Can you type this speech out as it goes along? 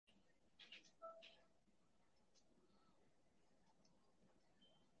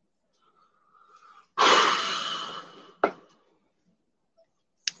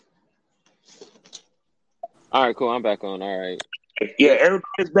All right, cool. I'm back on. All right. Yeah, Yeah.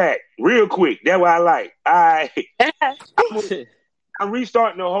 everybody's back real quick. That's what I like. I'm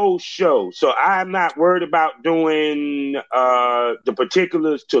restarting the whole show, so I'm not worried about doing the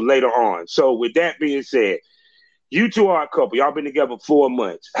particulars till later on. So with that being said, you two are a couple. Y'all been together 4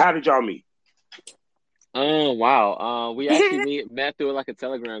 months. How did y'all meet? Oh wow. We actually met through like a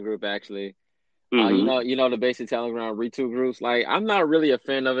Telegram group actually. Mm-hmm. You know the basic Telegram retweet groups. Like I'm not really a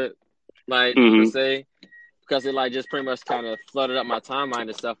fan of it, like per Mm-hmm. se, because it like just pretty much kind of flooded up my timeline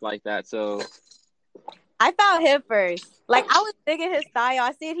and stuff like that. So I found him first. Like I was digging his style.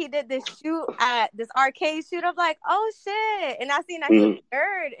 I seen he did this shoot at this arcade shoot. I'm like, oh shit! And I seen that he was Mm-hmm. a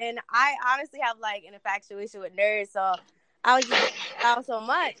nerd, and I honestly have like an infatuation with nerds. So I was just out so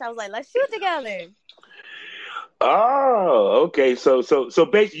much. I was like, let's shoot together. Oh, okay. So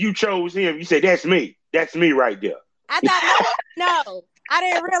basically, you chose him. You said that's me. That's me right there. I thought no, I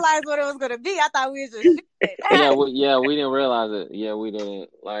didn't realize what it was gonna be. I thought we was just yeah, shooting. we didn't realize it. Yeah, we didn't.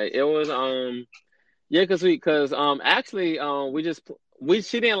 Like it was yeah, cause actually we just we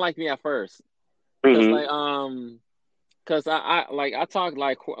she didn't like me at first, cause Mm-hmm. like cause I talk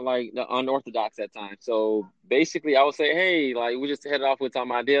like the unorthodox at times. So basically, I would say, hey, like we just headed off with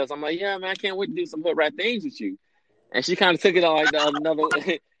some ideas. I'm like, yeah, man, I can't wait to do some hood rat things with you. And she kind of took it on like the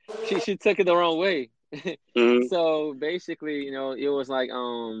another. She took it the wrong way. Mm-hmm. So basically, you know, it was like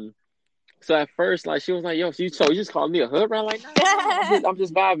So at first, like she was like, "Yo, so you just called me a hood rat?" Like, nah, I'm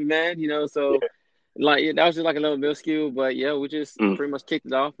just vibing, man. You know, so like that was just like a little minuscule, but yeah, we just Mm-hmm. pretty much kicked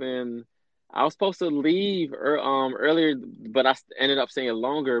it off, and I was supposed to leave earlier, but ended up staying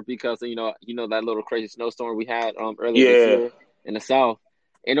longer because you know that little crazy snowstorm we had earlier this Yeah. year in the South,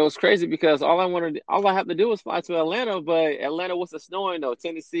 and it was crazy because all I had to do was fly to Atlanta, but Atlanta wasn't snowing though.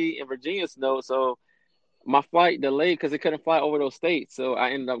 Tennessee and Virginia snowed, so my flight delayed because it couldn't fly over those states. So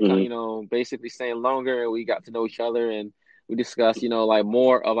I ended up, Mm-hmm. basically staying longer, and we got to know each other, and we discussed, like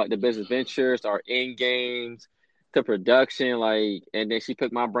more of like the business ventures, our end games, to production, like, and then she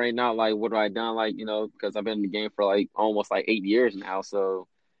picked my brain out, like, what have I done, like, because I've been in the game for like almost like 8 years now. So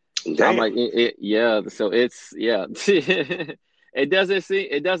I'm Damn. like, yeah. So it's yeah, it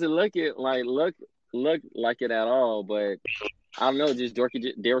doesn't look like it at all, but I don't know, just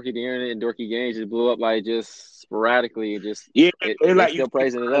Dorky Darren and Dorky Games just blew up like just sporadically. Yeah. It's They like you. still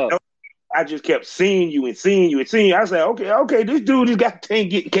praising it up. I just kept seeing you and seeing you and seeing you. I said, okay, this dude has got thing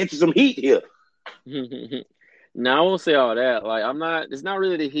get catching some heat here. Now I won't say all that. Like I'm not. It's not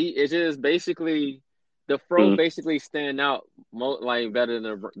really the heat. It's just basically the fro Mm-hmm. basically stand out like better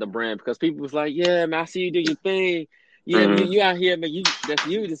than the brand because people was like, yeah, man, I see you do your thing. Yeah, Mm-hmm. you out here, man. That's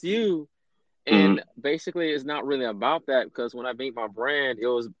you. Mm-hmm. And basically, it's not really about that because when I made my brand, it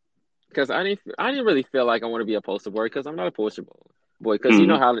was because I didn't really feel like I want to be a poster boy because I'm not a poster boy because you Mm-hmm.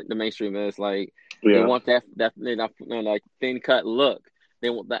 know how the mainstream is like they Yeah. want like thin cut look, they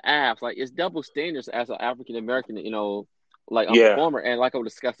want the abs, like it's double standards as an African American, like a Yeah. performer. And like I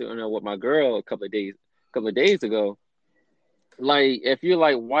was discussing, with my girl a couple of days ago, like if you're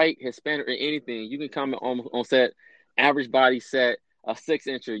like white, Hispanic, or anything, you can come on set, average body set, a 6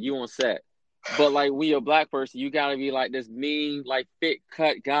 incher, you on set. But like when you're a black person, you gotta be like this mean, like fit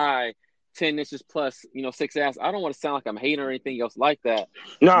cut guy, 10 inches plus, six ass. I don't want to sound like I'm hating or anything else like that,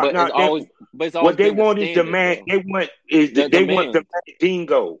 No, but no. it's always What they been the want is the standard man. though. The They want the man, man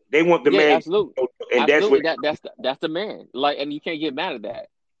dingo. They want the yeah, man absolutely, dingo, and that's what. absolutely. That's the man. Like, and you can't get mad at that.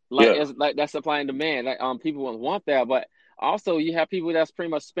 Like, Yeah. it's like that's supply and demand. Like, people want that, but also you have people that's pretty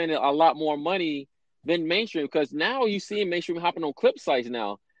much spending a lot more money than mainstream because now you see mainstream hopping on clip sites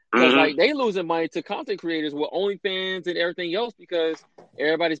now because Mm-hmm. like they losing money to content creators with OnlyFans and everything else because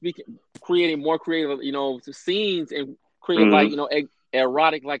everybody's creating more creative, scenes and creative like Mm-hmm.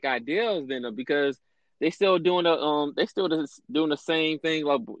 erotic like ideas than them because they still doing the same thing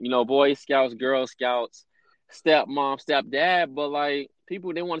like Boy Scouts, Girl Scouts, stepmom, stepdad, but like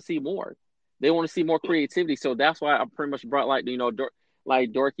people they want to see more. They want to see more creativity, so that's why I pretty much brought like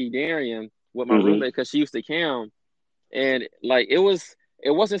like Dorky Darian with my Mm-hmm. roommate because she used to cam, and like it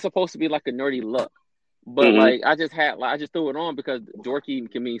wasn't supposed to be like a nerdy look, but Mm-hmm. like I just threw it on because dorky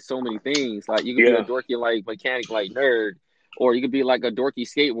can mean so many things. Like you could be a Yeah. dorky like mechanic like nerd, or you could be like a dorky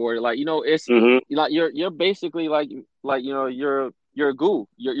skateboarder. Like it's Mm-hmm. like you're basically like you're a goo.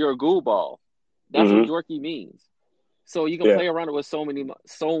 You're a goo ball. That's what Mm-hmm. dorky means. So you can Yeah. play around it with so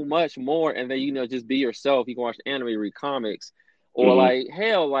much more, and then just be yourself. You can watch anime, read comics, or Mm-hmm. like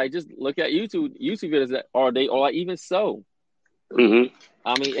hell, like just look at YouTube videos that are they or like even so. Mm-hmm.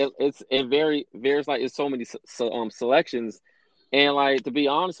 I mean, varies like it's so many selections, and like to be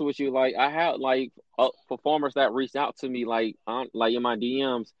honest with you, like I had like performers that reached out to me like on like in my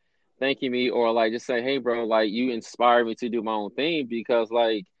DMs thanking me or like just saying, hey, bro, like you inspired me to do my own thing because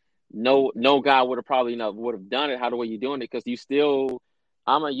like no guy would have probably would have done it how the way you're doing it because you still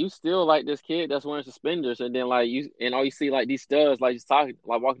like this kid that's wearing suspenders and then like you and all you see like these studs like just talking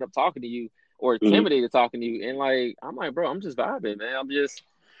like walking up talking to you or Mm-hmm. intimidated talking to you and like I'm like, bro, I'm just vibing, man.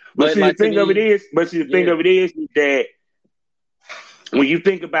 But But see, the like to thing of it me, is, yeah. that when you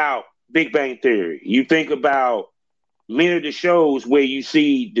think about Big Bang Theory, you think about many of the shows where you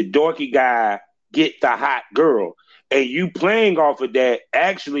see the dorky guy get the hot girl, and you playing off of that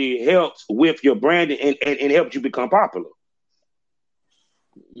actually helps with your branding and helps you become popular.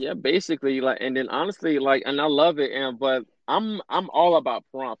 Yeah, basically, like, and then honestly, like, and I love it, and but I'm all about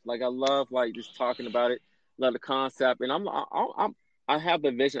prompt. Like, I love like just talking about it, love the concept, and I have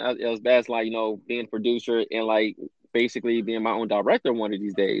the vision as bad as like being a producer and like basically being my own director one of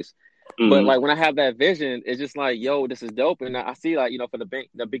these days. But Mm-hmm. like when I have that vision, it's just like, yo, this is dope, and I see like for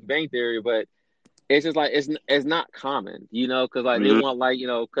the Big Bang Theory, but it's just like it's not common, because like they Mm-hmm. want like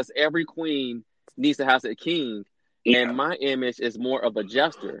because every queen needs to have a king, and Yeah. my image is more of a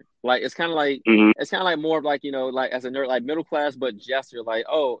jester. Like Mm-hmm. it's kind of like more of like like as a nerd like middle class but jester. Like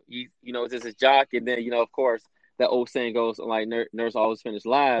oh this is jock, and then of course that old saying goes like nerds always finish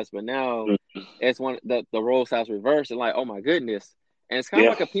last, but now it's one the roles has reversed and like oh my goodness, and it's kind of Yeah.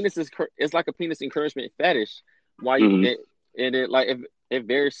 like it's like a penis encouragement fetish. Why Mm-hmm. it like it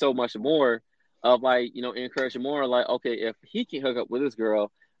varies so much more of like encouraging more like okay if he can hook up with this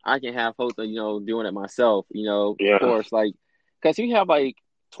girl I can have hope of doing it myself of Yeah. course like because you have like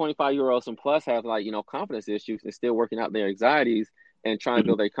 25-year-olds and plus have like confidence issues and still working out their anxieties and trying to Mm-hmm.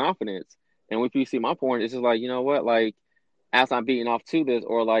 build their confidence and if you see my point it's just like what like as I'm beating off to this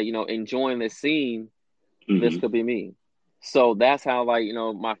or like enjoying this scene this Mm-hmm. could be me. So that's how like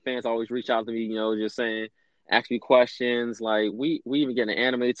my fans always reach out to me, just saying, ask me questions. Like we even get in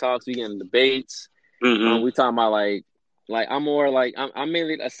anime talks, we get in debates. Mm-hmm. We talking about like I'm more like I'm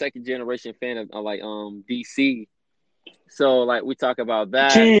mainly a second generation fan of like DC. So like we talk about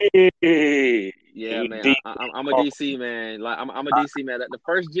that. Gee. Yeah, man, D- I'm a DC man. Like I'm a DC man. That the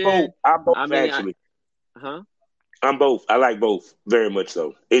first both. gen, I'm both I mean, actually. huh? I'm both. I like both very much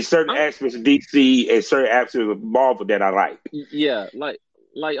so. It's certain I'm aspects of DC and certain aspects of Marvel that I like. Yeah, like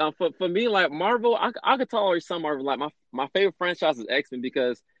for me like Marvel, I could tolerate some Marvel. Like my favorite franchise is X-Men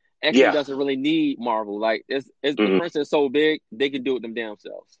because X-Men Yeah. doesn't really need Marvel. Like it's the Mm-hmm. franchise is so big they can do it them damn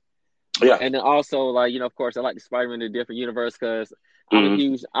selves. But Yeah. and then also like of course I like the Spider-Man in a different universe because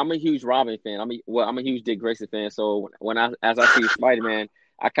Mm-hmm. I'm a huge Robin fan. I'm a huge Dick Grayson fan. So when as I see Spider-Man,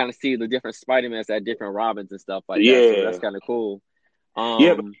 I kind of see the different Spider-Mans at different Robins and stuff like that. So that's Yeah. kind of cool.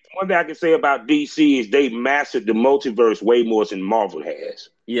 Yeah, but one thing I can say about DC is they mastered the multiverse way more than Marvel has,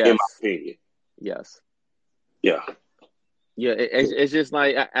 in my Yes, opinion. yes. Yeah. Yeah, it's just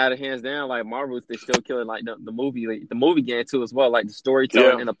like out of hands down, like Marvel, they still killing like the movie, like, the movie game too as well, like the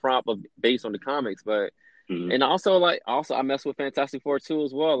storytelling Yeah. and the prompt of based on the comics. But Mm-hmm. and also I mess with Fantastic Four too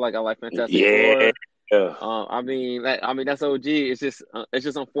as well. Like I like Fantastic Yeah. Four. I mean that's OG. It's just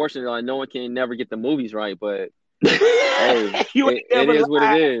unfortunate like no one can never get the movies right. But hey, You ain't it never is what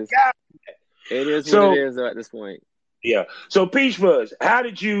it lied. is. God. It is what it So, is at this point. yeah. So, Peach Fuzz, how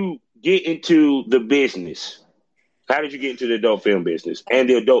did you get into the business? How did you get into the adult film business and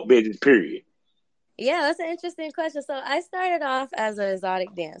the adult business, period? Yeah, that's an interesting question. So I started off as an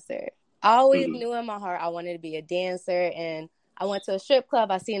exotic dancer. I always Mm-hmm. knew in my heart I wanted to be a dancer, and I went to a strip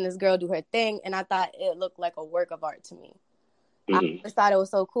club. I seen this girl do her thing, and I thought it looked like a work of art to me. I Mm-hmm. just thought it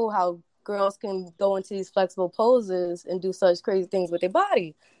was so cool how girls can go into these flexible poses and do such crazy things with their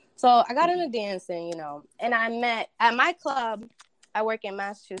body. So I got into dancing, and I met at my club. I work in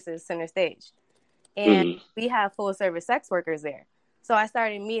Massachusetts Center Stage, and Mm-hmm. we have full service sex workers there. So I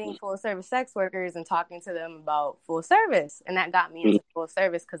started meeting full service sex workers and talking to them about full service. And that got me into full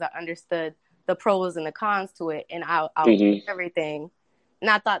service because I understood the pros and the cons to it. And I Mm-hmm. everything. And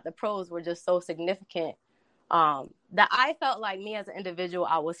I thought the pros were just so significant that I felt like me as an individual,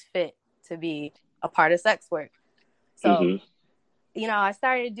 I was fit to be a part of sex work. So, I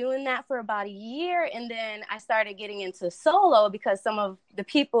started doing that for about a year. And then I started getting into solo because some of the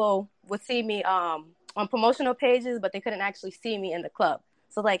people would see me on promotional pages, but they couldn't actually see me in the club.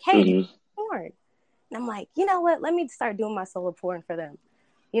 So like, hey, do porn. And I'm like, you know what? Let me start doing my solo porn for them.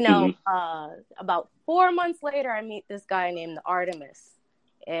 About 4 months later, I meet this guy named Artemis.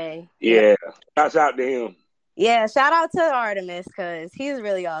 And Yeah. Shouts out to him. yeah, shout out to Artemis because he's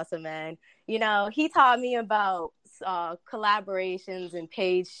really awesome, man. He taught me about collaborations and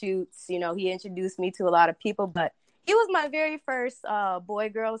paid shoots. He introduced me to a lot of people, but he was my very first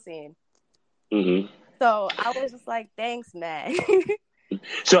boy-girl scene. Mm-hmm. So I was just like, thanks, man.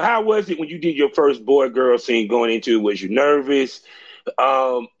 So how was it when you did your first boy girl scene going into it? Was you nervous?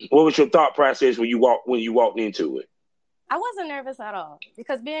 What was your thought process when you walked into it? I wasn't nervous at all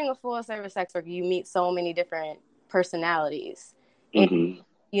because being a full service sex worker, you meet so many different personalities. And, Mm-hmm.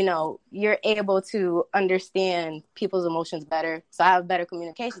 you know, you're able to understand people's emotions better. So I have better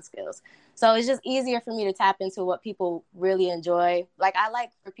communication skills. So it's just easier for me to tap into what people really enjoy. Like, I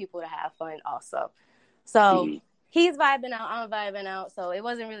like for people to have fun also. So he's vibing out, I'm vibing out. So it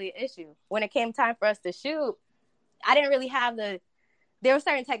wasn't really an issue. When it came time for us to shoot, I didn't really have there were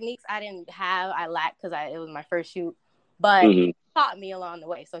certain techniques I lacked because it was my first shoot. But he taught me along the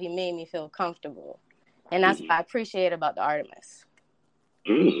way. So he made me feel comfortable. And that's what I appreciate about the Artemis.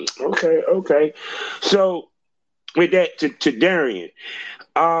 Okay. So with that, to Darian,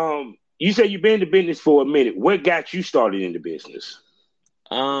 you say you've been in the business for a minute. What got you started in the business?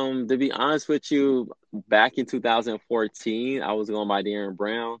 To be honest with you, back in 2014, I was going by Darren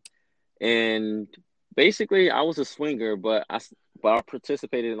Brown, and basically I was a swinger, but I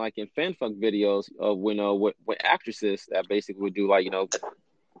participated like in fanfuck videos of with actresses that basically would do like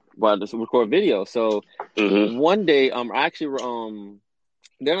just record videos. So one day, actually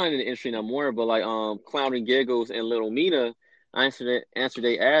they're not in the industry no more, but like Clown and Giggles and Little Mina, I answered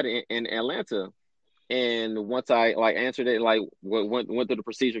their ad in Atlanta. And once I like answered it, like went through the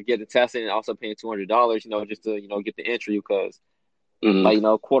procedure of getting tested and also paying $200, just to get the entry because, like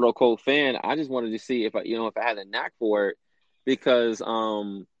quote unquote fan, I just wanted to see if if I had a knack for it because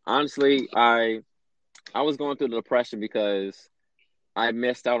honestly I was going through the depression because I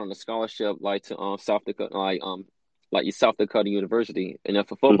missed out on a scholarship like to South Dakota like South Dakota University and then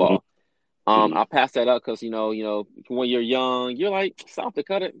for football. I passed that up because when you're young, you're like South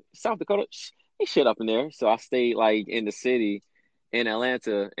Dakota. They shit up in there. So I stayed like in the city in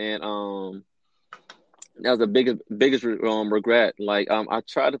Atlanta, and that was the biggest regret. Like I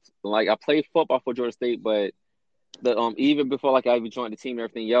tried to I played football for Georgia State, but the even before like I even joined the team and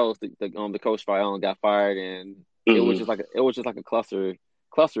everything else, the coach got fired, and it was just like a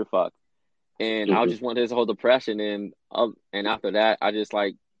cluster fuck. And I just went through this whole depression, and after that, I just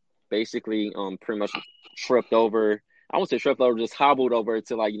like basically pretty much tripped over. I won't say tripped over, just hobbled over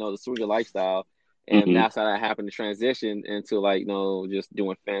to like the swinger lifestyle, and that's how I happened to transition into like just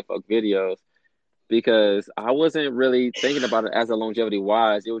doing fan fuck videos because I wasn't really thinking about it as a longevity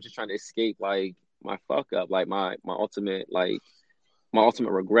wise. It was just trying to escape like my fuck up, like my ultimate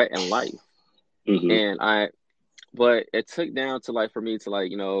regret in life, but it took down to like for me to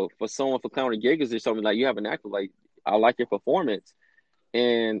like for someone for Clown and Giggles to show me like you have an act like I like your performance.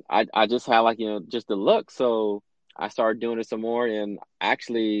 And I just had like, just the look. So I started doing it some more and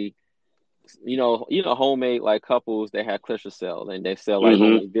actually, homemade like couples, they had Clipper sell and they sell like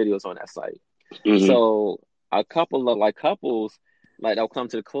homemade videos on that site. So a couple of like couples, like they'll come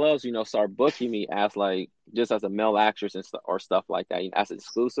to the clubs, start booking me as like, just as a male actress or stuff like that, as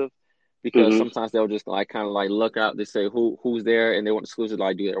exclusive. Because sometimes they'll just like kind of like look out, they say who's there and they want exclusive to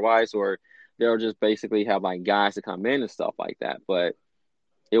like do their wives, or they'll just basically have like guys to come in and stuff like that. But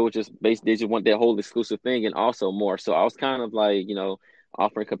it was just basically they just want that whole exclusive thing and also more. So I was kind of like,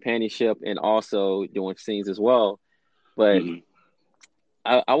 offering companionship and also doing scenes as well. But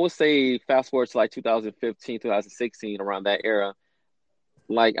I would say fast forward to like 2015, 2016, around that era,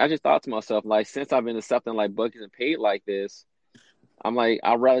 like I just thought to myself, like since I've been accepting like bookings and paid like this, I'm like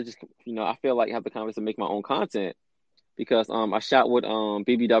I'd rather just I feel like I have the confidence to make my own content because I shot with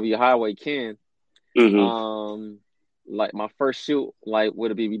BBW Highway Ken. Like my first shoot like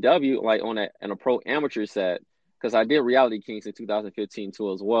with a BBW like on a pro amateur set because I did Reality Kings in 2015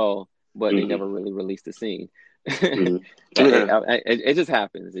 too as well, but they never really released the scene. It just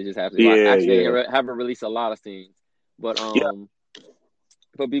happens. It just happens. I haven't released a lot of scenes, but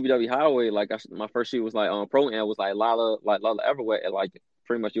for BBW Highway, like my first shoot was like on pro am was like Lala Everywhere, and like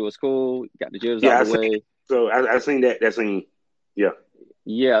pretty much it was cool. Got the jibs out the way. So I seen that scene.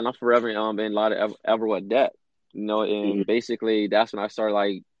 Yeah, and I'm forever in Lala Everywhere debt. And basically that's when I started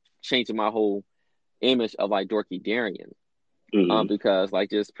like changing my whole image of like Dorky Darian. Because like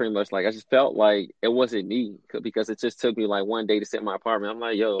just pretty much like I just felt like it wasn't me because it just took me like one day to sit in my apartment. I'm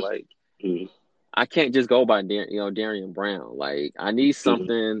like, yo, like I can't just go by Darian Brown. Like I need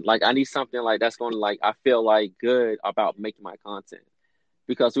something like that's going to like I feel like good about making my content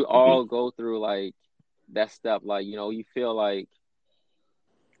because we all go through like that stuff. Like you feel like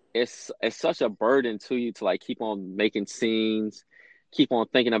it's such a burden to you to like keep on making scenes, keep on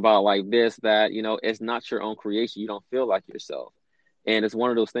thinking about like this, that, it's not your own creation. You don't feel like yourself. And it's one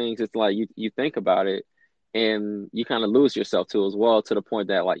of those things, it's like you think about it and you kind of lose yourself too as well to the point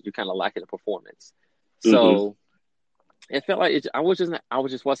that like you're kind of lacking a performance. So it felt like I was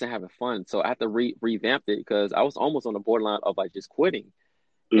just wasn't having fun. So I had to revamp it because I was almost on the borderline of like just quitting.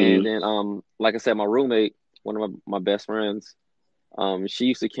 And then like I said, my roommate, one of my best friends, she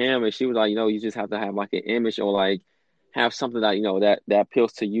used to camp, and she was like, you just have to have like an image or like have something that that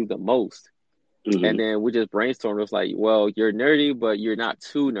appeals to you the most. And then we just brainstormed. It was like, well, you're nerdy, but you're not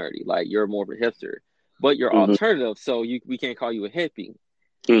too nerdy. Like you're more of a hipster, but you're alternative, so we can't call you a hippie.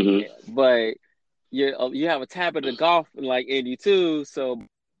 But you have a tab of the golf like in you too, so.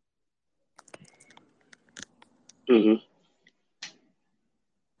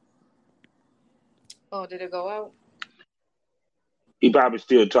 Oh, did it go out? He probably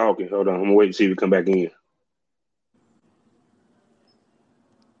still talking. Hold on, I'm gonna wait and see if he come back in.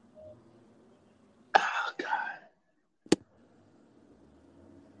 Oh God.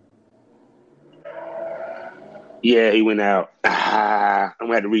 Yeah, he went out. I'm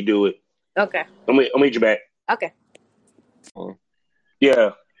gonna have to redo it. Okay. I'll meet you back. Okay.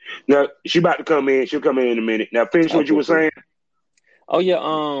 Yeah. Now she about to come in. She'll come in a minute. Now finish what you were saying. Oh yeah.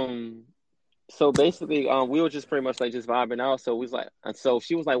 So basically, we were just pretty much like just vibing out. So we was like, and so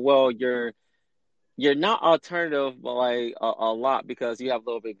she was like, "Well, you're not alternative, but like a lot because you have a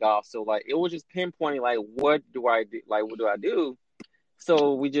little bit of golf." So like, it was just pinpointing like, what do I do? Like, what do I do?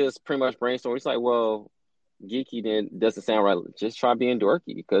 So we just pretty much brainstormed. It's like, well, geeky then doesn't sound right. Just try being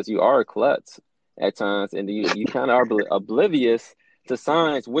dorky because you are a klutz at times, and you kind of are oblivious to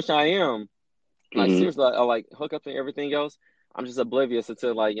signs, which I am. Like seriously, I like hookups and everything else. I'm just oblivious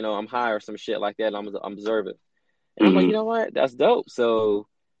until like I'm high or some shit like that. I'm observant, and I'm like, you know what? That's dope. So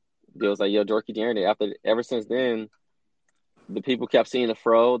it was like, yo, dorky Darren. Ever since then, the people kept seeing the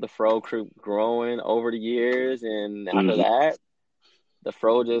fro crew growing over the years, and after that, the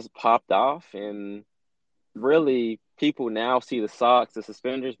fro just popped off, and really people now see the socks, the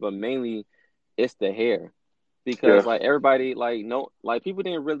suspenders, but mainly it's the hair. Because like everybody like people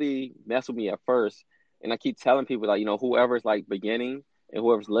didn't really mess with me at first, and I keep telling people like whoever's like beginning and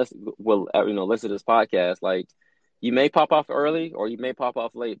whoever's will listen to this podcast, like you may pop off early or you may pop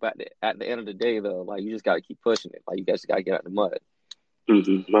off late, but at the end of the day though, like you just got to keep pushing it. Like you guys got to get out the mud.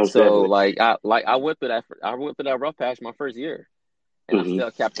 Most So definitely. I went through that rough patch my first year, and I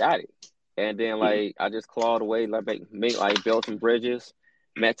still kept at it. And then like I just clawed away, like make like build some bridges.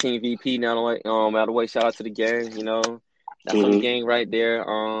 Met Team VP now, like out of the way. Shout out to the gang, that's some gang right there.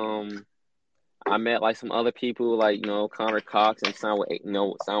 I met like some other people, like Connor Cox, and signed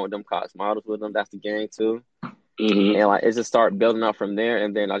with them Cox models with them. That's the gang too. And like it just started building up from there,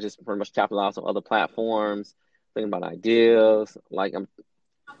 and then I just pretty much capitalized on other platforms, thinking about ideas. Like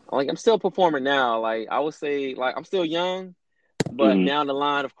I'm still performing now. Like I would say, like I'm still young. But down the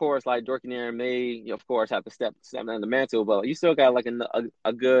line, of course, like Dorky and Aaron may, of course, have to step down the mantle. But you still got like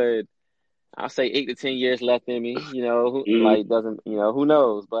a good, I'll say 8 to 10 years left in me. Like doesn't, who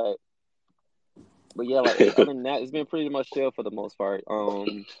knows? But yeah, like other than that, it's been pretty much chill for the most part.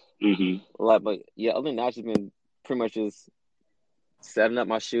 Like, but yeah, other than that, it's just been pretty much just setting up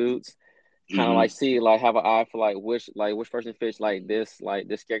my shoots, kind of like have an eye for like which person fits like this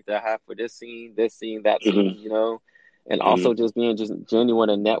character I have for this scene, that scene, and also just being just genuine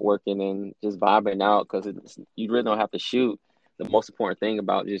and networking and just vibing out because you really don't have to shoot. The most important thing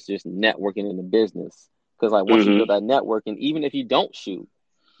about just networking in the business, because like once you build that network, and even if you don't shoot,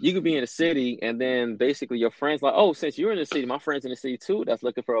 you could be in the city and then basically your friends like, oh, since you're in the city, my friend's in the city too that's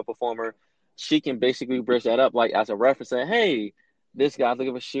looking for a performer. She can basically bridge that up like as a reference, say, hey, this guy's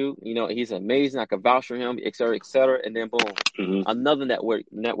looking for a shoot. He's amazing. I can vouch for him, et cetera, et cetera. And then boom, another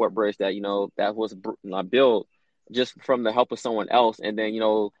network bridge that that was built just from the help of someone else, and then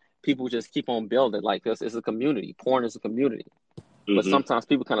people just keep on building like this. It's a community. Porn is a community, but sometimes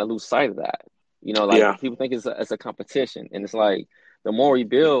people kind of lose sight of that. People think it's a competition, and it's like the more we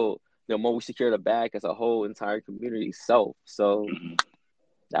build, the more we secure the bag as a whole entire community self. So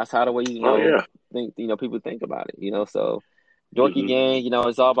that's how the way think people think about it. So Dorky Gang,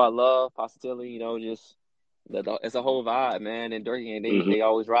 it's all about love, positivity. Just it's a whole vibe, man. And Dorky Gang, they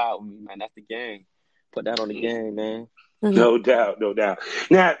always ride with me, man. That's the gang. Put that on the game, man. No doubt.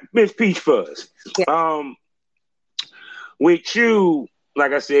 Now, Miss Peach Fuzz, with you,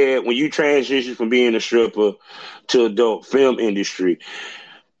 like I said, when you transition from being a stripper to adult film industry,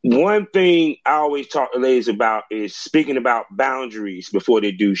 one thing I always talk to ladies about is speaking about boundaries before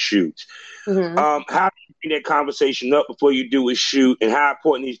they do shoots. How do you bring that conversation up before you do a shoot, and how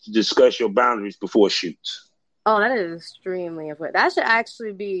important it is to discuss your boundaries before shoots? Oh, that is extremely important. That should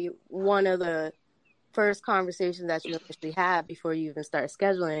actually be one of the first conversations that you actually have before you even start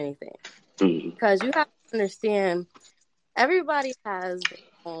scheduling anything. Because you have to understand, everybody has their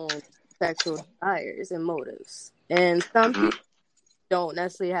own sexual desires and motives. And some people don't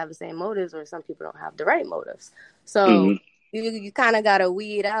necessarily have the same motives, or some people don't have the right motives. So you kind of got to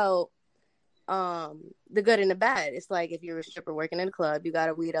weed out the good and the bad. It's like if you're a stripper working in a club, you got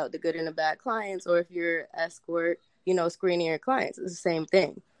to weed out the good and the bad clients. Or if you're escort, screening your clients, it's the same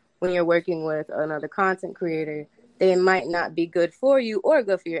thing. When you're working with another content creator, they might not be good for you or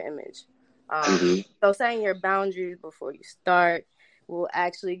good for your image. So setting your boundaries before you start will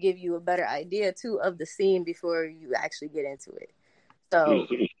actually give you a better idea too of the scene before you actually get into it. So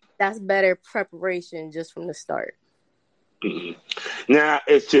that's better preparation just from the start. Now,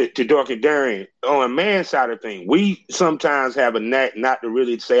 it's to Dr. Darian, on a man's side of things, we sometimes have a knack not to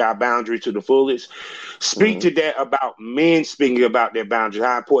really say our boundaries to the fullest. Speak to that about men speaking about their boundaries,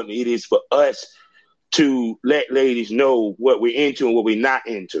 how important it is for us to let ladies know what we're into and what we're not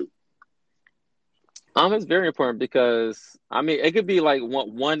into. It's very important because, it could be like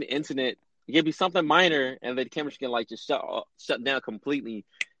one incident. It could be something minor, and the camera can like just shut down completely.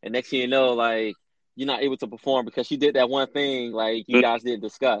 And next thing you know, like, you're not able to perform because she did that one thing like you guys didn't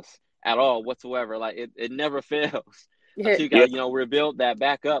discuss at all whatsoever. Like it never fails. Until you gotta, rebuild that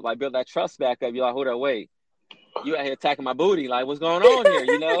back up, like build that trust back up. You're like, hold on, wait. You out here attacking my booty. Like, what's going on here?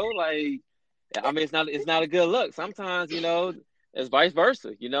 Like, it's not a good look. Sometimes, it's vice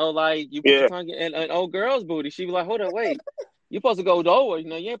versa. Like you put your tongue in an old girl's booty. She be like, hold on, wait. You're supposed to go lower,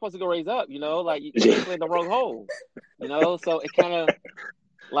 you ain't supposed to go raise up, like you're in the wrong hole. So it kind of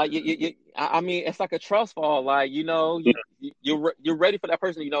like it's like a trust fall. Like, you're ready for that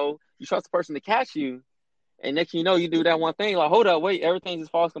person, you trust the person to catch you, and next you know, you do that one thing, like, hold up, wait, everything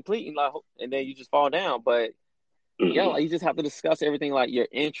just falls complete, and then you just fall down. But like you just have to discuss everything, like your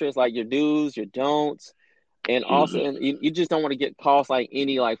interests, like your do's, your don'ts, and also and you just don't want to get caused like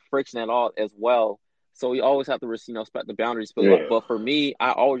any like friction at all as well. So you always have to respect the boundaries. But for me,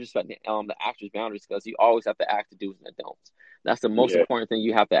 I always respect the actor's boundaries, because you always have to ask the do's and the don'ts. That's the most important thing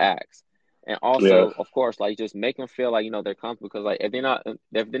you have to ask. And also, of course, like just make them feel like they're comfortable, because like if they're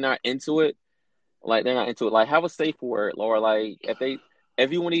not into it, like they're not into it. Like have a safe word, or like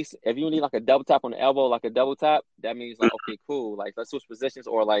if you need like a double tap on the elbow, like a double tap, that means like, okay, cool, like let's switch positions,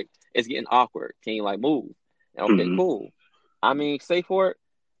 or like it's getting awkward. Can you like move? Okay, cool. Safe word.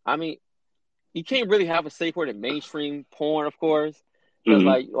 You can't really have a safe word in mainstream porn, of course,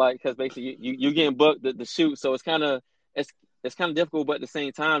 because because basically you're getting booked the shoot, so it's kind of difficult. But at the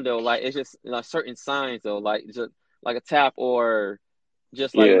same time, though, like it's just certain signs, though, like just like a tap, or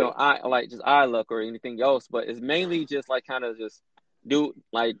just like just eye look or anything else. But it's mainly just like kind of just do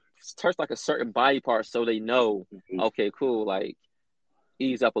like touch like a certain body part, so they know, okay, cool, like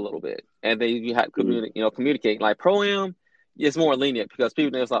ease up a little bit, and then you have to communicate. Like pro-am, it's more lenient, because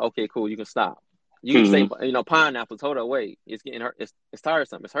people think it's like, okay, cool, you can stop. You can say, pineapples, hold on, wait, it's getting hurt, it's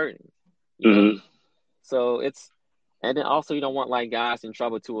tiresome, it's hurting. So it's, and then also you don't want like guys in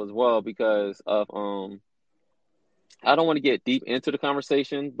trouble too as well, because of I don't want to get deep into the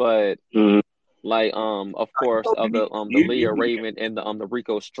conversation, but like of course of the Leah Raven and the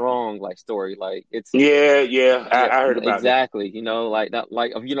Rico Strong like story, like it's I heard about exactly that. Like that,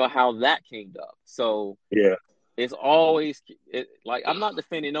 like how that came up. So it's always like I'm not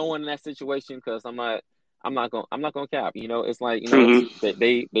defending no one in that situation, because I'm not gonna cap. It's like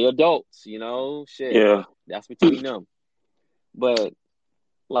they adults. Shit, that's between them. But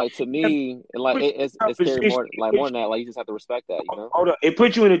like to me, like it's carried more than that. Like you just have to respect that. Hold on, it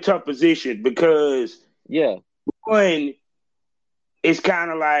puts you in a tough position, because one, it's kind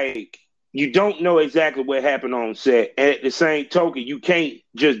of like you don't know exactly what happened on set, and at the same token, you can't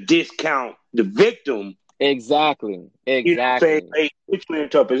just discount the victim. Exactly. It puts you in a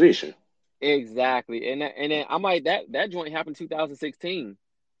tough position. Exactly, and then I'm like that joint happened in 2016.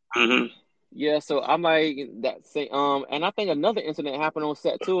 Yeah, so I'm like that. Say and I think another incident happened on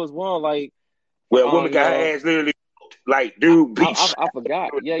set too as well. Like, well, a woman got her ass literally like dude. I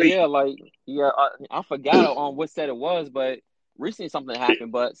forgot. I forgot on what set it was, but recently something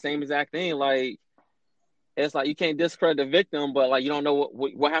happened. But same exact thing. Like, it's like you can't discredit the victim, but like you don't know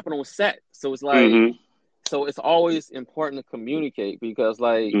what happened on set. So it's like. So it's always important to communicate, because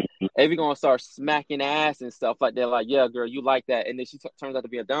like if you're gonna start smacking ass and stuff like that, like, yeah, girl, you like that, and then she turns out to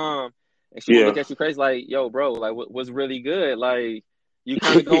be a dom, and she look at you crazy, like, yo, bro, like what's really good, like you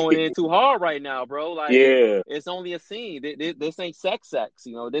kind of going in too hard right now, bro. Like, it's only a scene. This ain't sex.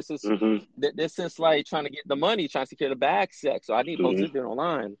 This is this is like trying to get the money, trying to secure the bag sex. So I need to post this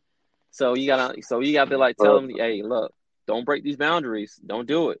online. So you gotta like tell them, hey, look, don't break these boundaries. Don't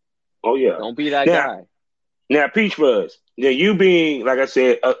do it. Oh yeah. Don't be that guy. Now, Peach Fuzz, you being, like I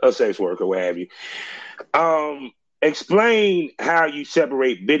said, a sex worker, what have you, explain how you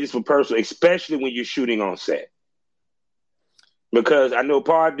separate business from personal, especially when you're shooting on set. Because I know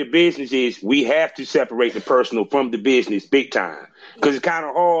part of the business is we have to separate the personal from the business big time. Because it's kind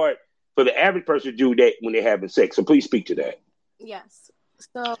of hard for the average person to do that when they're having sex. So please speak to that. Yes.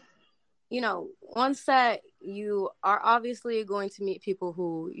 So, on set, you are obviously going to meet people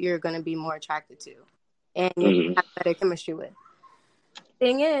who you're going to be more attracted to and you have better chemistry with.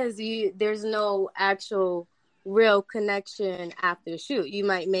 Thing is, there's no actual real connection after the shoot. You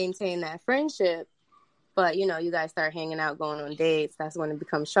might maintain that friendship, but you guys start hanging out, going on dates. That's when it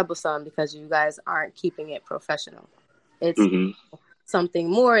becomes troublesome because you guys aren't keeping it professional. It's something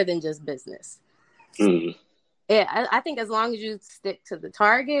more than just business. I think as long as you stick to the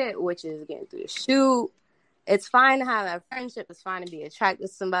target, which is getting through the shoot, it's fine to have that friendship. It's fine to be attracted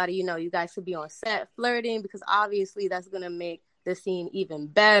to somebody. You guys could be on set flirting because obviously that's going to make the scene even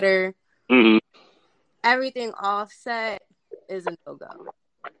better. Everything offset is a no-go.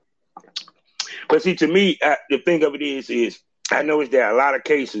 But see, to me, the thing of it is I noticed that a lot of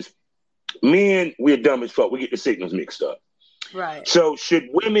cases, men, we're dumb as fuck. We get the signals mixed up. Right. So should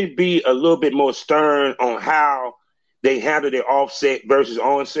women be a little bit more stern on how they handle their offset versus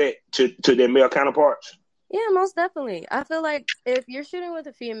onset to their male counterparts? Yeah, most definitely. I feel like if you're shooting with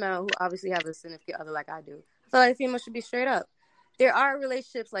a female who obviously has a significant other like I do, I feel like female should be straight up. There are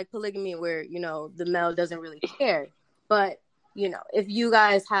relationships like polygamy where, the male doesn't really care. But, if you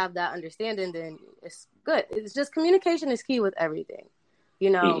guys have that understanding, then it's good. It's just communication is key with everything,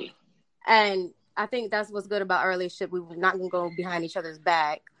 And I think that's what's good about our relationship. We're not going to go behind each other's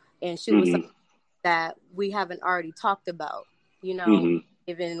back and shoot with something that we haven't already talked about, even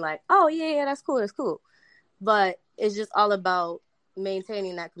like, oh, yeah, that's cool. But it's just all about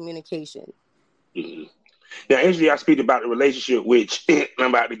maintaining that communication. Now, Angela, I speak about the relationship, which I'm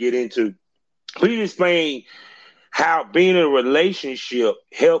about to get into. Please explain how being in a relationship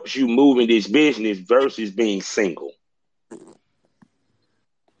helps you move in this business versus being single.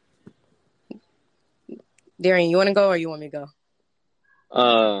 Darian, you want to go or you want me to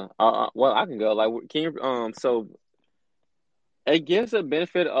go? Well, I can go. Like, can you? So it gives a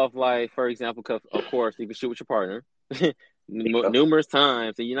benefit of, like, for example, because of course you can shoot with your partner numerous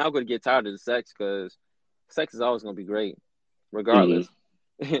times, and you're not going to get tired of the sex because sex is always going to be great, regardless.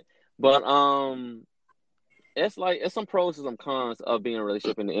 But it's like it's some pros and some cons of being in a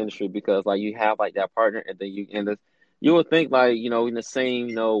relationship in the industry because like you have like that partner, and then you would think like in the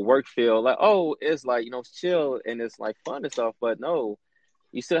same work field, like, oh, it's like it's chill and it's like fun and stuff, but no,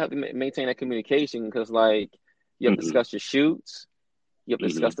 you still have to maintain that communication because like you have to discuss your shoots, you have to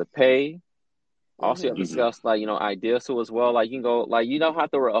discuss the pay, also you have to discuss like ideas too as well. Like you can go like you don't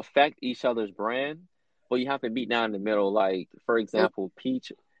have to affect each other's brand, but you have to meet down in the middle. Like for example,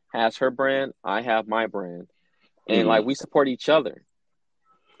 Peach has her brand, I have my brand, and like we support each other.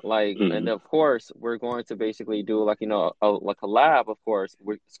 Like, and of course, we're going to basically do like, a collab, of course,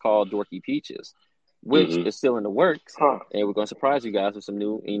 it's called Dorky Peaches, which is still in the works. And we're going to surprise you guys with some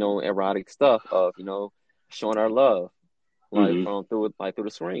new, erotic stuff of, showing our love, like through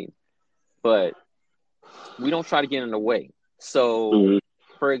the screen. But we don't try to get in the way. So,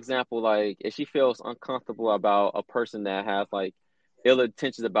 for example, like if she feels uncomfortable about a person that has like ill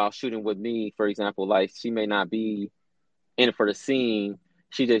intentions about shooting with me, for example, like she may not be in it for the scene.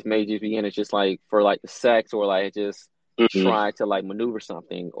 She just may just be in it just like for like the sex or like just try to like maneuver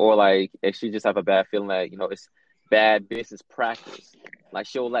something, or like if she just have a bad feeling that it's bad business practice, like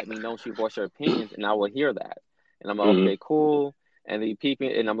she'll let me know, she voice her opinions, and I will hear that, and I'm like, okay, cool, and then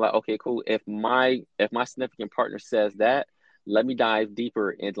peeping, and I'm like, okay, cool. If my significant partner says that, let me dive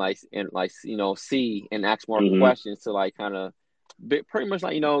deeper and see and ask more questions to like kind of pretty much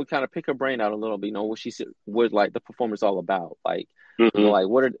like kind of pick her brain out a little bit, what she said, what like the performance all about, like like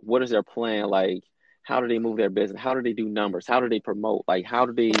what is their plan, like how do they move their business, how do they do numbers, how do they promote, like how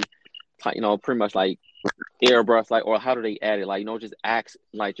do they pretty much like airbrush, like, or how do they add it, like just ask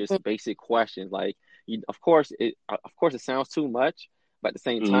like just basic questions, like of course it sounds too much, but at the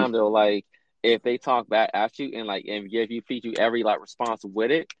same time though, like if they talk back at you and like and if you feed you every like response with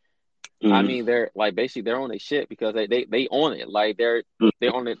it, I mean, they're like basically they're on their shit because they own it. Like they're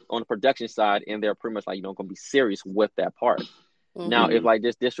on it on the production side, and they're pretty much like gonna be serious with that part. Now, if like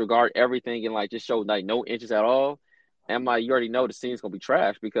just disregard everything and like just show like no interest at all, and like you already know the scene's gonna be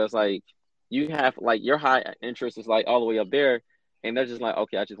trash because like you have like your high interest is like all the way up there, and they're just like,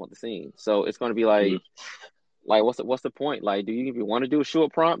 okay, I just want the scene. So it's gonna be like what's the point? Like, do you even want to do a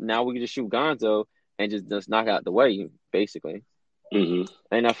short prompt? Now we can just shoot Gonzo and just knock out the way, basically. And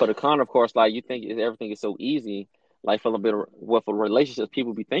now for the con, of course, like you think everything is so easy, like for a little bit with a relationship,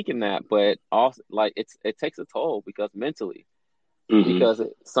 people be thinking that, but also like it takes a toll because mentally, because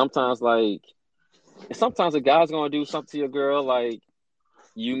sometimes a guy's gonna do something to your girl like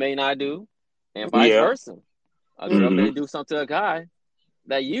you may not do, and vice Yeah. versa. A girl may do something to a guy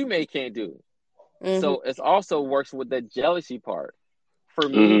that you can't do. So it's also works with the jealousy part. For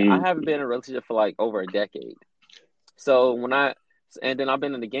me, I haven't been in a relationship for like over a decade. So and then I've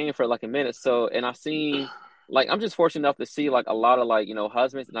been in the game for like a minute. So, and I've seen, like, I'm just fortunate enough to see like a lot of like,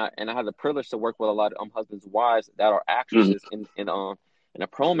 husbands, and I had the privilege to work with a lot of husbands' wives that are actresses in the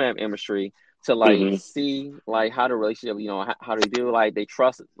pro-am industry, to like see like how the relationship, how they do, like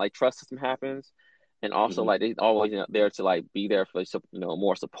trust system happens. And also like they always there to like be there for,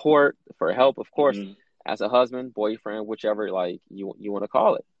 more support, for help, of course, as a husband, boyfriend, whichever like you want to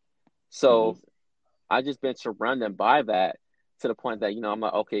call it. So I just been surrounded by that, to the point that, I'm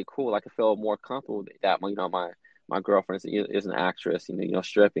like, okay, cool. I can feel more comfortable that, my girlfriend is an actress,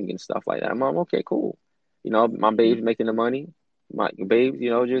 stripping and stuff like that. I'm like, okay, cool. My babe's making the money. My babe,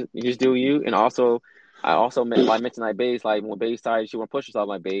 just do you. And also, I also mentioned like babes, like when babes tired, she want to push herself,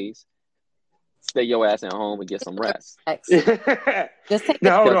 like babes, stay your ass at home and get some rest. Just take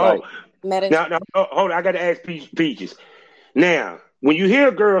now, hold on. Now, hold on. I got to ask Peaches. Now, when you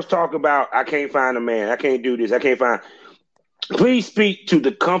hear girls talk about, I can't find a man, I can't do this, I can't find. Please speak to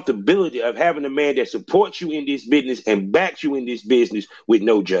the comfortability of having a man that supports you in this business and backs you in this business with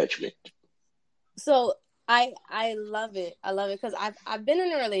no judgment. So I love it. I love it because I've been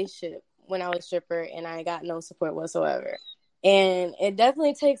in a relationship when I was a stripper and I got no support whatsoever. And it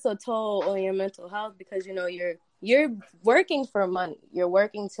definitely takes a toll on your mental health because, you're working for money. You're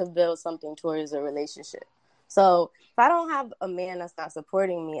working to build something towards a relationship. So if I don't have a man that's not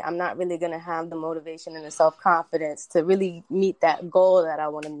supporting me, I'm not really going to have the motivation and the self-confidence to really meet that goal that I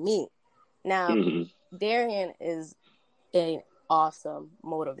want to meet. Now, Darian is an awesome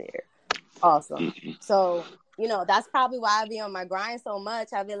motivator. Awesome. So, that's probably why I be on my grind so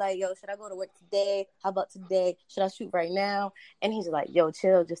much. I be like, yo, should I go to work today? How about today? Should I shoot right now? And he's like, yo,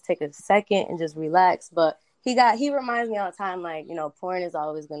 chill, just take a second and just relax. But he reminds me all the time, like, porn is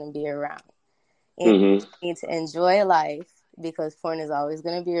always going to be around. And you need to enjoy life because porn is always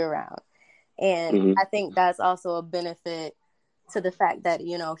going to be around. And I think that's also a benefit to the fact that,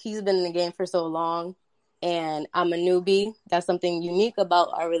 he's been in the game for so long and I'm a newbie. That's something unique about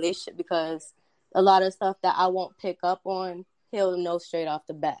our relationship because a lot of stuff that I won't pick up on, he'll know straight off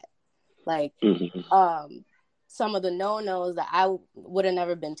the bat. Like some of the no-nos that I would have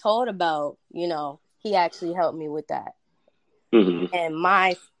never been told about, he actually helped me with that. And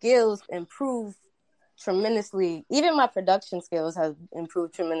my skills improved tremendously. Even my production skills have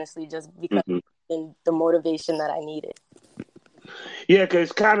improved tremendously just because of the motivation that I needed. Yeah, because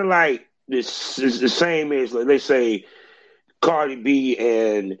it's kind of like this is the same as, let's say, Cardi B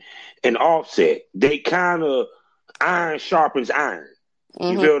and Offset. They kind of iron sharpens iron.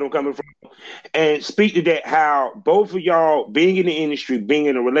 You feel what I'm coming from? And speak to that, how both of y'all being in the industry, being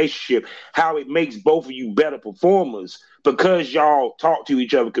in a relationship, how it makes both of you better performers because y'all talk to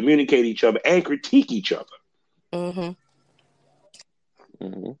each other, communicate each other, and critique each other. You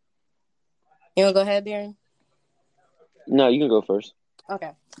want to go ahead, Darren? No, you can go first.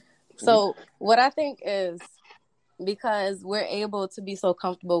 Okay. So what I think is, because we're able to be so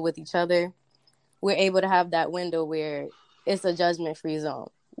comfortable with each other, we're able to have that window where it's a judgment-free zone.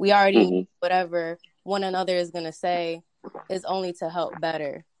 We already know whatever one another is going to say is only to help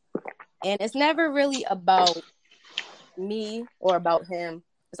better. And it's never really about me or about him.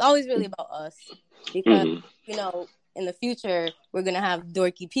 It's always really about us. Because, in the future, we're going to have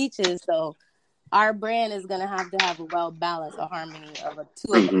Dorky Peaches. So our brand is going to have a well-balanced, a harmony of the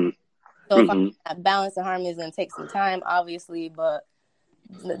two of us. So that balance and harmony is going to take some time, obviously, but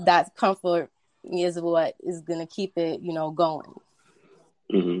that comfort is what is going to keep it, going.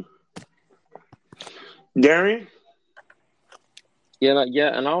 Darian? Yeah,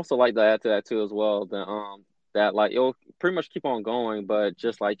 and I also like to add to that too as well. That like it'll pretty much keep on going, but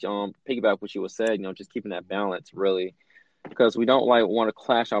just like piggyback what you was said, just keeping that balance really, because we don't like want to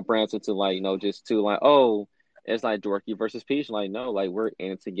clash our brands into like just to like, oh, it's like Dorky versus Peach. Like, no, like we're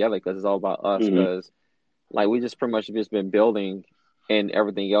in it together because it's all about us. Because like we just pretty much just been building, and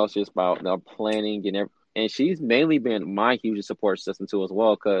everything else just about planning and she's mainly been my huge support system too as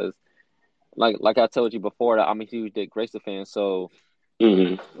well. Because like I told you before, that I'm a huge Dick Grayson fan. So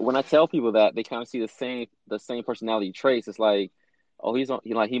when I tell people that, they kind of see the same personality traits. It's like, oh,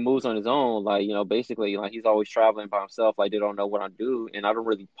 he moves on his own. Like, basically, like he's always traveling by himself. Like they don't know what I do, and I don't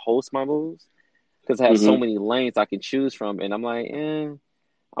really post my moves because I have so many lanes I can choose from. And I'm like,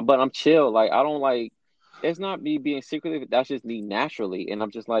 but I'm chill. Like I don't like it's not me being secretive. That's just me naturally, and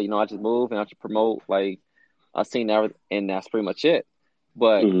I'm just like, I just move and I just promote like a scene, and that's pretty much it.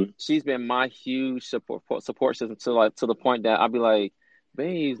 But she's been my huge support system to the point that I'll be like,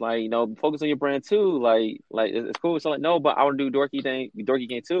 babes, like, focus on your brand too. Like it's cool. So like, no, but I want to do dorky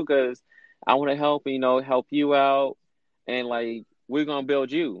game too, because I want to help, help you out, and like we're gonna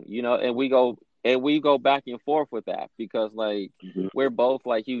build you, and we go back and forth with that, because like we're both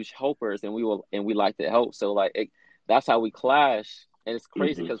like huge helpers, and we like to help. So like that's how we clash, and it's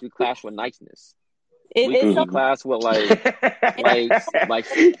crazy because we clash with niceness. We clash with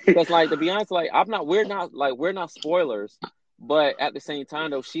because like, to be honest, like we're not spoilers, but at the same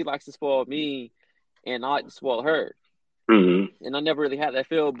time though, she likes to spoil me, and I like to spoil her. And I never really had that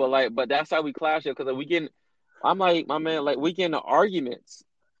feel, but that's how we clash it, because I'm like, my man, like we get into arguments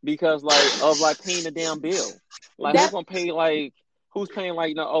because of paying the damn bill. Like who's gonna pay, like who's paying,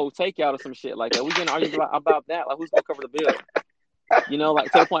 like takeout or some shit like that. We get into arguments about that, like who's gonna cover the bill.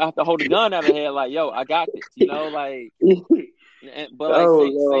 Like to the point I have to hold the gun out of head, like, yo, I got this, like. But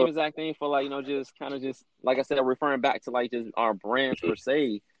like same exact thing for like just kind of just like I said, referring back to like just our brands per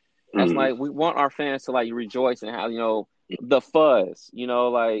se. That's like we want our fans to like rejoice and have the fuzz,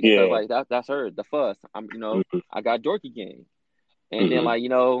 like like that's her, the fuzz. I got Dorky Gang, and then like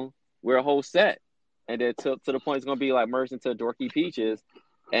we're a whole set, and then to the point it's gonna be like merged into Dorky Peaches,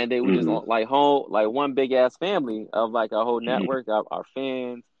 and then we just like one big ass family of like a whole network of our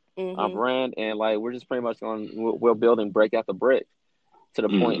fans, our brand, and like we're just pretty much we're building brick after brick to the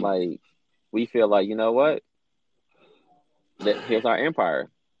point like we feel like what, here's our empire.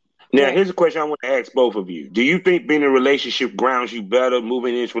 Now, here's a question I want to ask both of you. Do you think being in a relationship grounds you better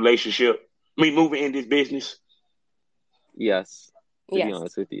moving in this relationship? Moving in this business? Yes. To be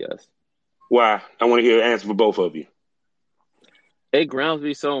honest with you, yes. Why? I want to hear an answer for both of you. It grounds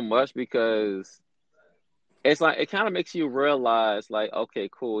me so much because it's like it kind of makes you realize, like, okay,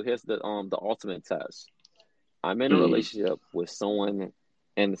 cool. Here's the ultimate test. I'm in a relationship with someone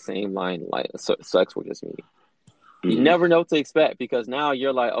in the same line, like sex with just me. You never know what to expect, because now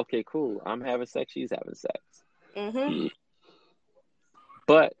you're like, okay, cool. I'm having sex. She's having sex.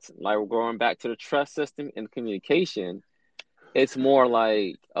 But like we're going back to the trust system and communication. It's more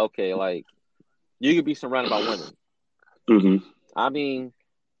like, okay, like you could be surrounded by women. I mean,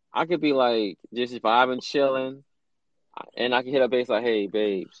 I could be like just vibing, chilling, and I can hit up base like, hey,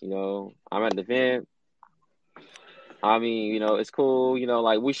 babes, I'm at the event. I mean, it's cool.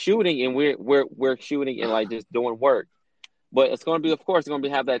 Like we're shooting and we're shooting and like just doing work. But it's gonna be, of course, it's gonna be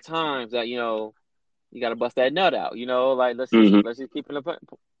have that times that you gotta bust that nut out. Like let's just keep it a point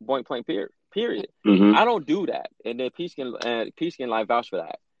blank period. I don't do that, and then Peach can like vouch for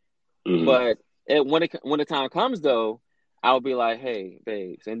that. But when the time comes though, I'll be like, hey,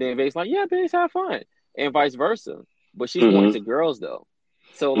 babes, and then babes like, yeah, babes, have fun, and vice versa. But she's pointing to girls though,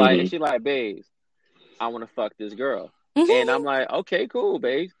 so like if she like, babes, I want to fuck this girl, and I'm like, okay, cool,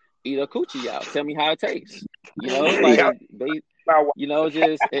 babes, eat a coochie out, tell me how it tastes, like babe,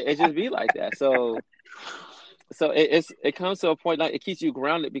 just it just be like that. So it comes to a point like it keeps you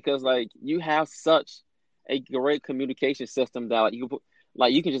grounded, because like you have such a great communication system that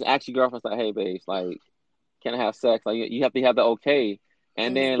like you can just ask your girlfriend like, hey, babes, like, can I have sex? Like you have to have the okay,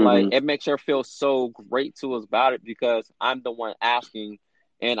 and then like it makes her feel so great to us about it, because I'm the one asking,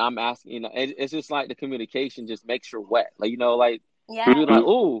 and I'm asking. It's just like the communication just makes her wet. Like like you're like,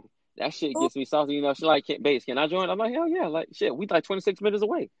 ooh, that shit gets me salty. She like, babes, can I join? I'm like, hell yeah, like shit, we like 26 minutes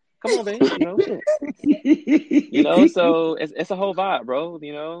away. Come on, babe. Shit. So it's a whole vibe, bro.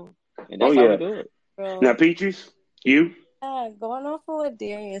 And that's how we do it. Bro. Now, Peaches, you? Going off of what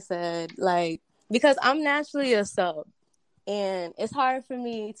Darian said, like, because I'm naturally a sub, and it's hard for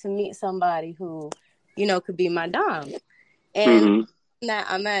me to meet somebody who, could be my dom. And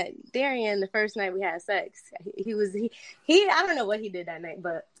I met Darian the first night we had sex. He I don't know what he did that night,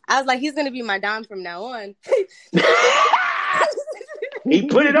 but I was like, he's gonna be my dom from now on. He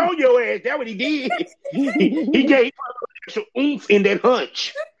put it on your ass. That's what he did. He gave some oomph in that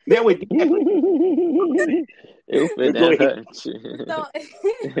hunch. That was So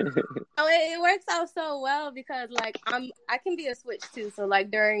it works out so well, because like I can be a switch too. So like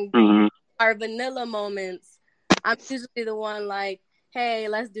during our vanilla moments, I'm usually the one like, hey,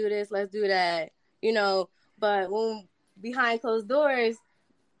 let's do this, let's do that, But when behind closed doors,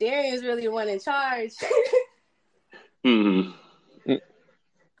 Darian's really the one in charge.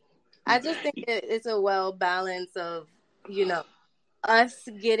 I just think it's a well balance of, us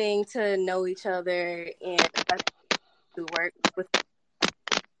getting to know each other and us to work with,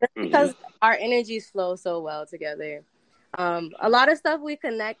 because our energies flow so well together. A lot of stuff we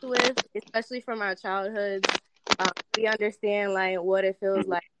connect with, especially from our childhoods. We understand like what it feels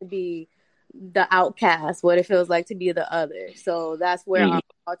like to be the outcast, what it feels like to be the other. So that's where our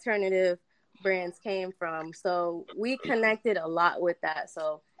alternative brands came from. So we connected a lot with that.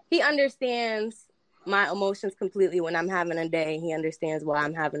 So he understands my emotions completely when I'm having a day. He understands why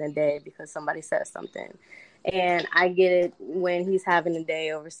I'm having a day because somebody says something. And I get it when he's having a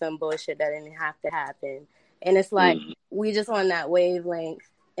day over some bullshit that didn't have to happen. And it's like we just on that wavelength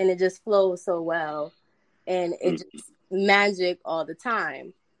and it just flows so well. And it's just magic all the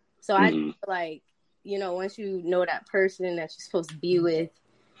time. So I feel like, you know, once you know that person that you're supposed to be with,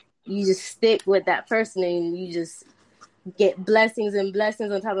 you just stick with that person and you just get blessings and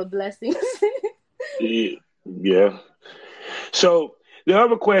blessings on top of blessings. Yeah. So the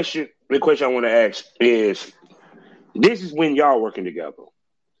other question, I want to ask is, this is when y'all working together.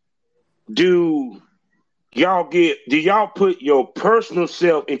 Do y'all put your personal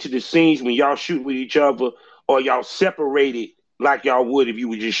self into the scenes when y'all shoot with each other, or y'all separate it like y'all would if you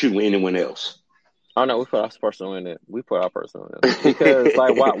were just shooting with anyone else? Oh no, we put our personal in it. We put our personal in it because,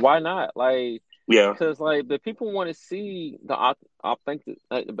 like, why not? Like, yeah, because like the people want to see the authentic.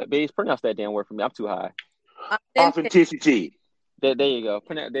 Babes, pronounce that damn word for me. I'm too high. Authenticity. There you go.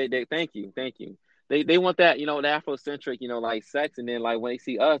 They thank you. They want that, you know, the Afrocentric, you know, like sex, and then like when they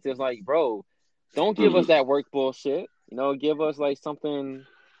see us, it's like, bro, don't give us that work bullshit. You know, give us like something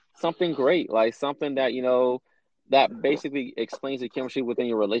great, like something that, you know, that basically explains the chemistry within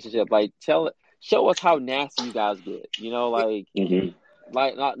your relationship. Like show us how nasty you guys get. You know, like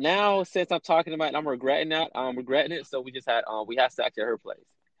like now since I'm talking about it, I'm regretting it. So we just had sex at her place.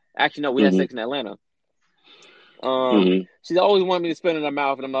 Actually, no, we had sex in Atlanta. She's always wanted me to spit in her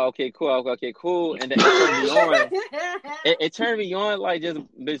mouth, and I'm like, okay, cool. And then it turned me on. It turned me on, like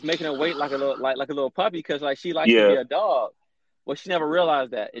just making her wait like a little puppy, because like she likes to be a dog. Well, she never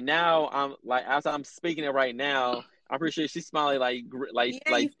realized that, and now I'm like, as I'm speaking it right now, I'm pretty sure she's smiling like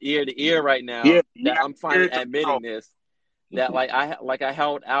ear to ear right now. That I'm finally admitting this. That I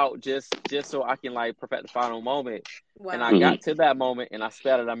held out just so I can like perfect the final moment. Wow. And I got to that moment and I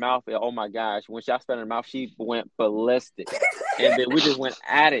spat in her mouth, and oh my gosh, when she spat in her mouth, she went ballistic. And then we just went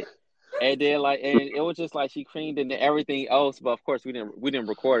at it. And then and it was just like she creamed into everything else, but of course we didn't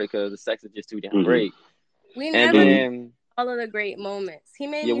record it because the sex is just too damn great. We never all of the great moments. He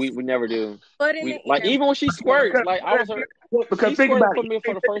made me we never do. Like even when she squirts, like I was her. She squirted for me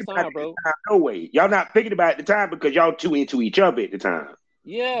for the first time, bro. No way, y'all not thinking about it at the time because y'all too into each other at the time.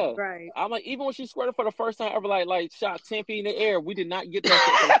 Yeah, right. I'm like, even when she squirted for the first time ever, like shot 10 feet in the air, we did not get that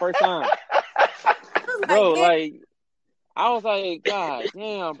shit for the first time, bro. Like I was like, God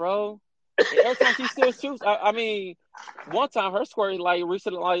damn, bro. And every time she still shoots, I mean, one time her squirt like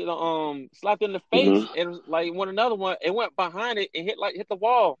recently slapped in the face, and like another one, it went behind it and hit the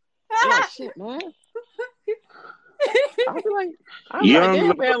wall. I'm like, shit, man. I was like,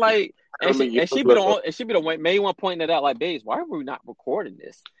 damn, man, like, and she be the main one pointing it out, like, babes, why are we not recording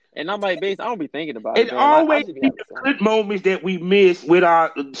this? And I'm like, babes, I don't be thinking about it. It always be the good moments that we miss with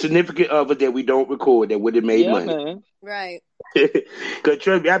our significant other that we don't record that would have made money. Man. Right. Because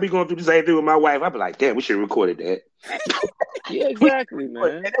trust me, I be going through the same thing with my wife. I be like, damn, we should have recorded that. Yeah, exactly,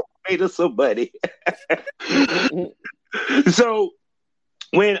 man. That made us some money. So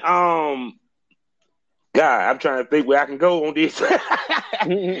when God, I'm trying to think where I can go on this.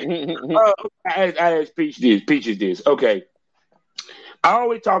 I asked Peaches this. Okay. I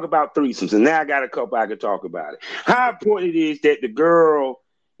always talk about threesomes, and now I got a couple I can talk about it. How important it is that the girl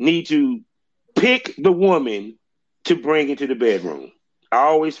need to pick the woman to bring into the bedroom. I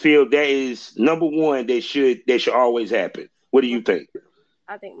always feel that is number one that should always happen. What do you think?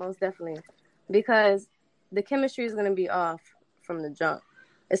 I think most definitely, because the chemistry is going to be off from the jump,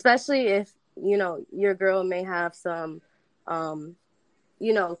 especially if, you know, your girl may have some,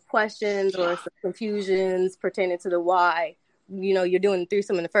 you know, questions or some confusions pertaining to the why, you know, you're doing the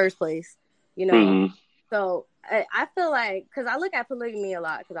threesome in the first place, you know. So I feel like, because I look at polygamy a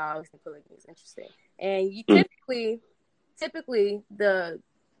lot, because I always think polygamy is interesting. And you typically the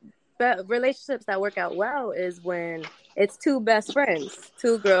relationships that work out well is when it's two best friends,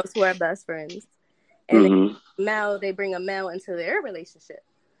 two girls who are best friends. And they bring a male into their relationship.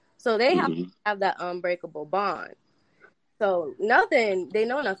 So they have to have that unbreakable bond. So they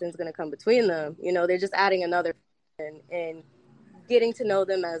know nothing's going to come between them. You know, they're just adding another person and getting to know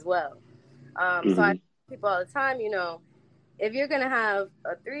them as well. So I tell people all the time, you know, if you're going to have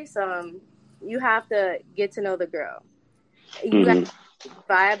a threesome, you have to get to know the girl. You got to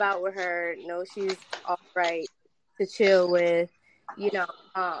vibe out with her, know she's all right to chill with. You know,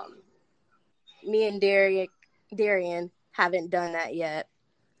 me and Darian, haven't done that yet.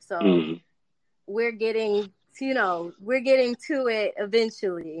 So Mm-hmm. we're getting to it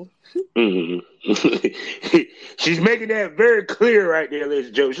eventually. Mm-hmm. She's making that very clear right there, ladies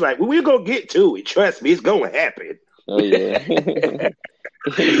and gentlemen. She's like, well, we're going to get to it. Trust me, it's going to happen. Oh, yeah.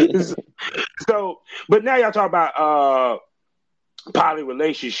 So, but now y'all talk about poly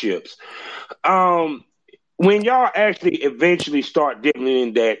relationships. When y'all actually eventually start dipping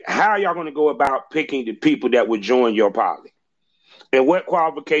in that, how y'all going to go about picking the people that would join your poly? And what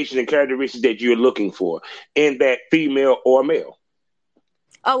qualifications and characteristics that you're looking for in that female or male?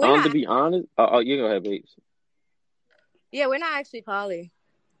 Oh, we're not. To be honest, you go ahead, babes. Yeah, we're not actually poly.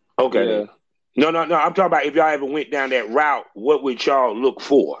 Okay. Yeah. No. I'm talking about if y'all ever went down that route, what would y'all look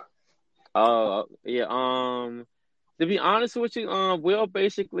for? Yeah. To be honest with you, we'll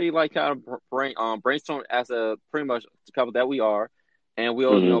basically like kind of brainstorm as a pretty much the couple that we are, and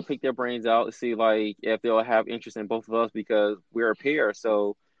we'll pick their brains out to see like if they'll have interest in both of us because we're a pair,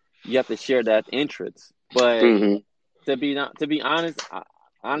 so you have to share that interest. But to be honest,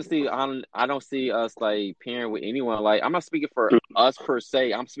 honestly, I don't see us like pairing with anyone. Like I'm not speaking for us per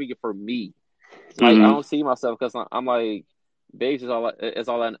se. I'm speaking for me. Like I don't see myself because I'm like. Babes is all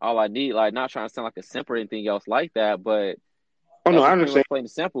I need. Like, not trying to sound like a simp or anything else like that, but I just pretty understand. much plain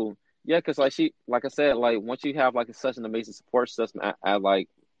and simple. Yeah, because like I said, like once you have like such an amazing support system, like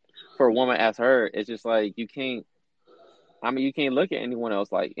for a woman as her, it's just like you can't. I mean, you can't look at anyone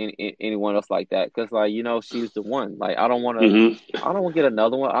else like anyone else like that because like she's the one. Like I don't want to. I don't want to get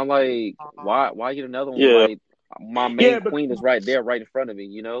another one. I'm like, why get another one? Yeah. Like my main queen is right there, right in front of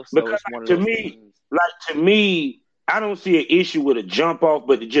me. So because it's one of those things. to me, I don't see an issue with a jump off,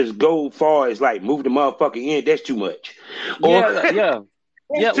 but to just go far as like move the motherfucker in, that's too much. Yeah.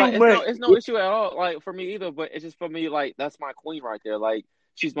 That's too like much. it's no issue at all, like for me either. But it's just for me, like that's my queen right there. Like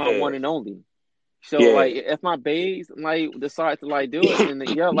she's my one and only. So like if my babes like decide to like do it, then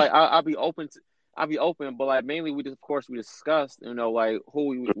like I'll be open to. I'll be open, but like mainly we discussed, like who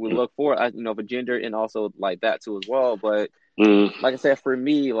we would look for, for gender and also like that too as well. But like I said, for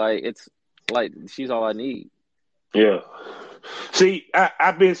me, like it's like she's all I need. Yeah. See,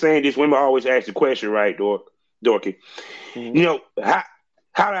 I've been saying this. Women always ask the question, right, Dorky?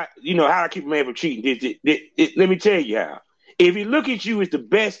 How do I keep a man from cheating? Let me tell you how. If he look at you as the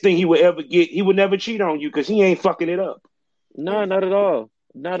best thing he would ever get, he would never cheat on you because he ain't fucking it up. No, not at all.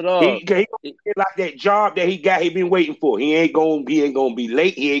 Not at all. He like that job that he been waiting for. He ain't gonna be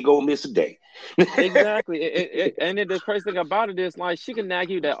late. He ain't gonna miss a day. Exactly. And then the crazy thing about it is like she can nag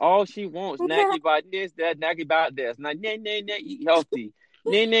you that all she wants. Nag you about this, that, nag you about this. Nah, eat healthy.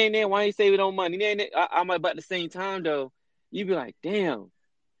 Nah, why you saving no money? I'm like, but at the same time though, you be like, damn,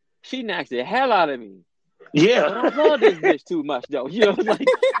 she nags the hell out of me. Yeah. But I love this bitch too much though. Like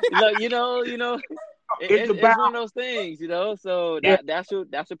it's one of those things, So that's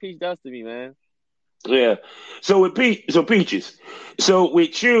what Peach does to me, man. Yeah. So Peaches. So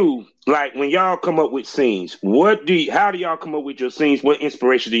with you, like when y'all come up with scenes, how do y'all come up with your scenes? What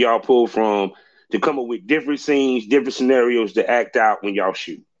inspiration do y'all pull from to come up with different scenes, different scenarios to act out when y'all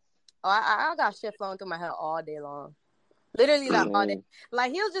shoot? Oh, I got shit flowing through my head all day long. Literally like all day.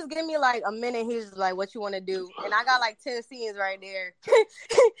 Like he'll just give me like a minute. He's just like, "What you want to do?" And I got like 10 scenes right there.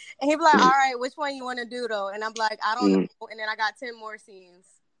 And he'd be like, "All right, which one you want to do though?" And I'm like, "I don't know." And then I got 10 more scenes.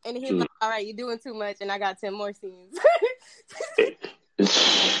 And he's like, "All right, you're doing too much." And I got 10 more scenes.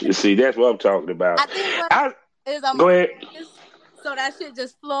 You see, that's what I'm talking about. I think go ahead. So that shit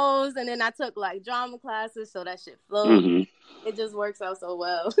just flows. And then I took like drama classes, so that shit flows. It just works out so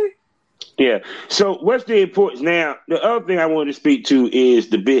well. Yeah. So what's the importance now? The other thing I wanted to speak to is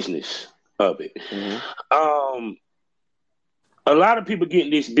the business of it. A lot of people get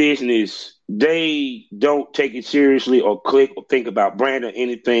in this business, they don't take it seriously or click or think about brand or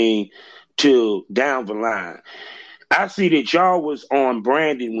anything till down the line. I see that y'all was on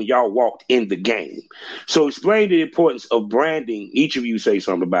branding when y'all walked in the game. So explain the importance of branding. Each of you say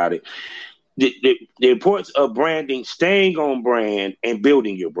something about it. The importance of branding, staying on brand, and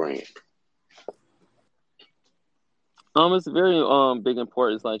building your brand. It's very big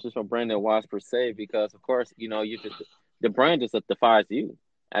importance, like just from branding wise per se, because of course, the brand just defines you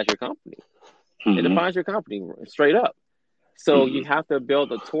as your company. It defines your company straight up. So you have to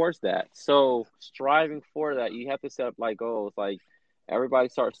build towards that. So striving for that, you have to set up like goals. Like everybody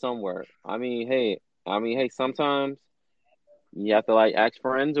starts somewhere. I mean, hey, sometimes you have to like ask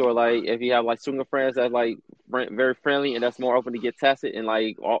friends, or like if you have like swinger friends that like very friendly and that's more open to get tested and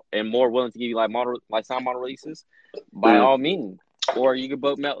like and more willing to give you like sound model releases, by all means. Or you could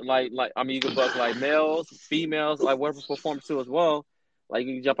book you could book like males, females, like whatever performance too as well. Like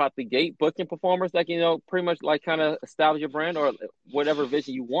you jump out the gate, booking performers, like, pretty much like kind of establish your brand or whatever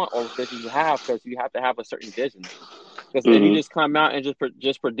vision you want or vision you have, because you have to have a certain vision. Because if you just come out and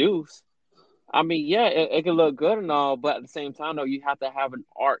just produce, I mean, yeah, it can look good and all, but at the same time, though, you have to have an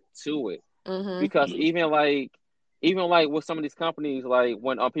art to it. Because even like with some of these companies, like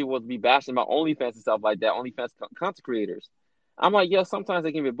when people would be bashing about OnlyFans and stuff like that, OnlyFans content creators, I'm like, yeah, sometimes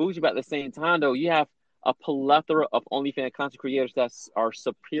they can be bougie, but at the same time, though, you have a plethora of OnlyFans content creators that are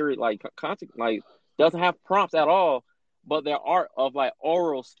superior, like content, like doesn't have prompts at all, but their art of like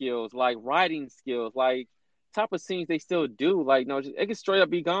oral skills, like writing skills, like type of scenes they still do. Like, it can straight up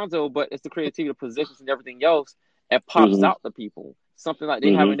be gonzo, but it's the creativity, the positions, and everything else. It pops out to people. Something like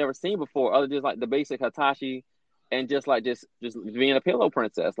they haven't never seen before, other than like the basic Hitachi and just being a pillow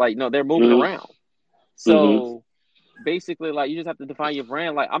princess. Like, no, they're moving around. So basically, like, you just have to define your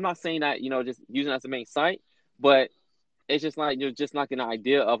brand. Like, I'm not saying that, just using it as the main site, but it's just like, you're just like an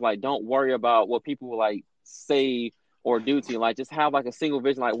idea of like, don't worry about what people will like say or do to you. Like, just have like a single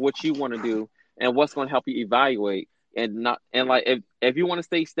vision, like what you want to do and what's going to help you evaluate. And like, if you want to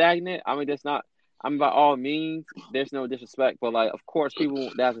stay stagnant, I mean, by all means, there's no disrespect, but like, of course, people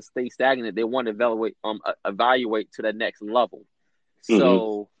that have to stay stagnant, they want to evaluate to the next level.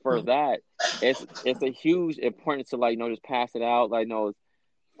 So for that, it's a huge importance to like, just pass it out, like,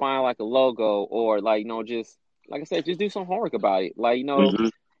 find like a logo or like, just like I said, just do some homework about it. Like,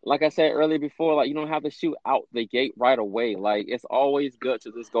 like I said earlier before, like, you don't have to shoot out the gate right away. Like, it's always good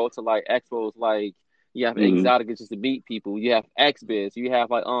to just go to like expos, like you have Exotica just to meet people. You have XBiz. You have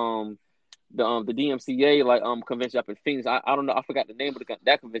like the DMCA like convention up in Phoenix. I don't know, I forgot the name of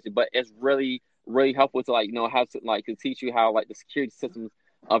that convention, but it's really helpful to like how to like to teach you how like the security systems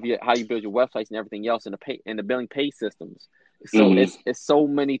of how you build your websites and everything else, and the billing pay systems. So it's so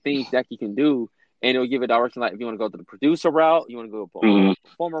many things that you can do, and it'll give a direction. Like if you want to go to the producer route, you want to go a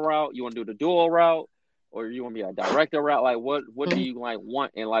performer route, you want to do the dual route, or you want to be a director route. Like what do you like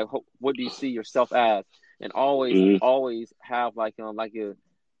want, and like what do you see yourself as? And always have like an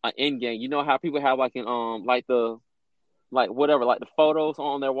end game. You know how people have like like the photos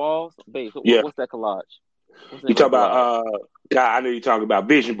on their walls. Babe, what's that collage? You talk about I know you're talking about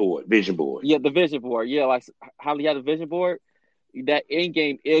vision board. Yeah, the vision board. Yeah, like how you have the vision board. That end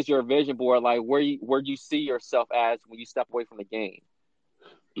game is your vision board, like where you see yourself as when you step away from the game.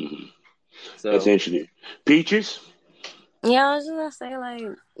 So that's interesting. Peaches? Yeah, I was just gonna say,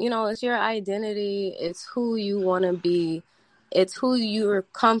 like, it's your identity, it's who you want to be, it's who you're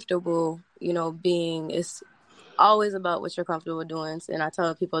comfortable, being. It's always about what you're comfortable doing, and I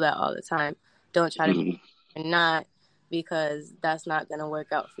tell people that all the time. Don't try to be not, because that's not gonna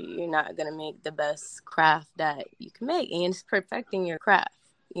work out for you. You're not gonna make the best craft that you can make, and it's perfecting your craft.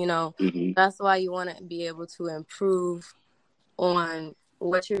 That's why you want to be able to improve on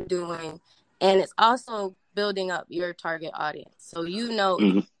what you're doing, and it's also building up your target audience, so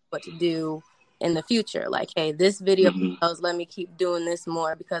what to do in the future. Like, hey, this video sells, let me keep doing this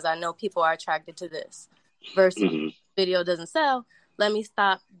more because I know people are attracted to this. Versus video doesn't sell, let me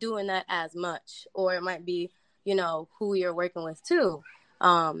stop doing that as much. Or it might be, who you're working with too.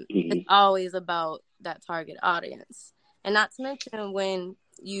 It's always about that target audience, and not to mention when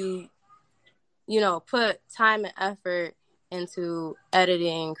you put time and effort into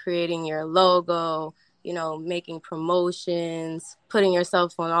editing, creating your logo, making promotions, putting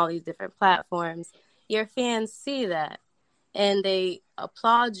yourself on all these different platforms. Your fans see that and they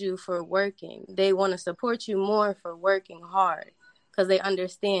applaud you for working. They want to support you more for working hard because they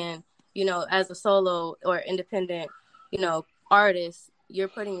understand, as a solo or independent, artist, you're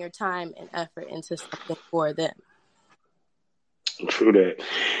putting your time and effort into something for them. True that.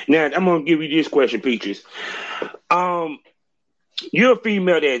 Now, I'm going to give you this question, Peaches. You're a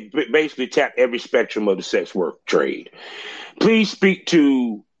female that basically tapped every spectrum of the sex work trade. Please speak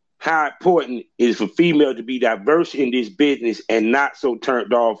to how important it is for female to be diverse in this business and not so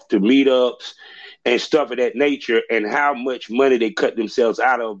turned off to meetups and stuff of that nature, and how much money they cut themselves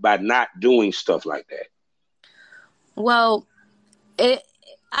out of by not doing stuff like that. Well,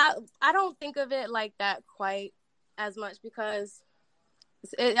 I don't think of it like that quite as much because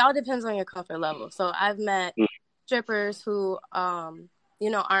it all depends on your comfort level. So I've met strippers who, aren't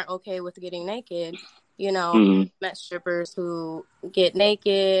okay with getting naked. Met strippers who get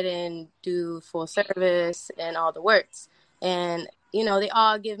naked and do full service and all the works. And, they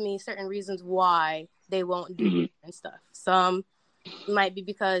all give me certain reasons why they won't do and stuff. Some might be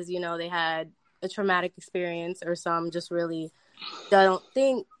because, they had a traumatic experience, or some just really don't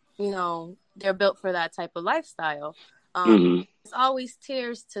think, they're built for that type of lifestyle. It's always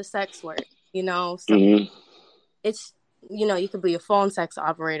tiers to sex work, so it's you could be a phone sex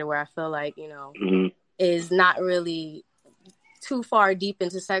operator where I feel like, is not really too far deep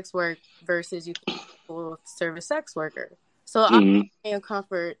into sex work versus you can full service sex worker. So I'm in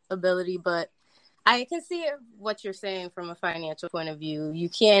comfortability, but I can see what you're saying from a financial point of view. You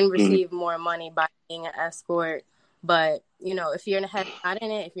can receive more money by being an escort, but if you're not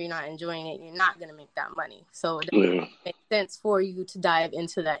in it, if you're not enjoying it, you're not going to make that money. So it doesn't make sense for you to dive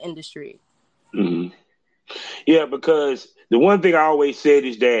into that industry. Yeah, because the one thing I always said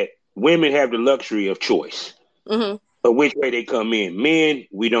is that women have the luxury of choice of which way they come in. Men,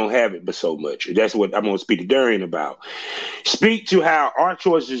 we don't have it, but so much. That's what I'm going to speak to Darian about. Speak to how our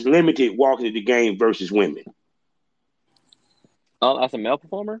choice is limited walking to the game versus women. Oh, as a male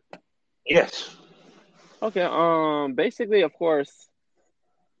performer? Yes. Okay. Basically, of course,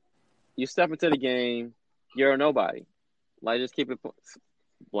 you step into the game, you're a nobody. Like, just keep it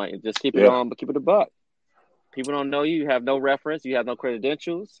blank. Just keep it on, but keep it a buck. People don't know you. You have no reference. You have no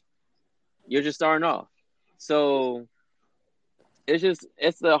credentials. You're just starting off. So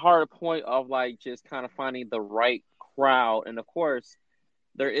it's the hard point of like just kind of finding the right crowd. And of course,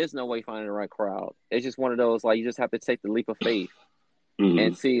 there is no way finding the right crowd. It's just one of those, like, you just have to take the leap of faith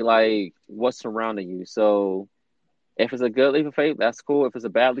and see like what's surrounding you. So if it's a good leap of faith, that's cool. If it's a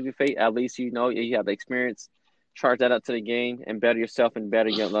bad leap of faith, at least you have the experience. Charge that up to the game and better yourself and better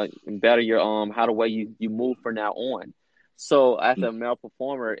your how the way you move from now on. So as a male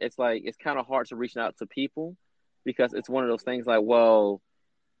performer, it's kind of hard to reach out to people because it's one of those things like, well,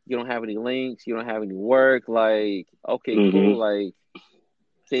 you don't have any links, you don't have any work. Like, okay, cool. Like,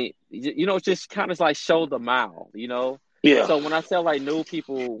 it's just kind of like show the mile, Yeah. So when I say like new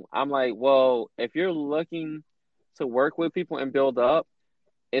people, I'm like, well, if you're looking to work with people and build up,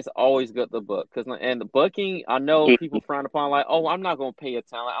 it's always good to book. And the booking, I know people frown upon, like, oh, I'm not going to pay a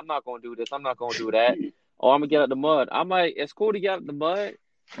talent. I'm not going to do this. I'm not going to do that. Oh, I'm going to get out the mud. I'm like, it's cool to get out the mud.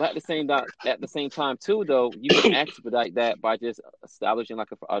 But at the same time, too, though, you can expedite that by just establishing like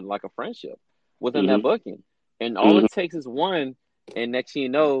a friendship within that booking. And all it takes is one. And next thing you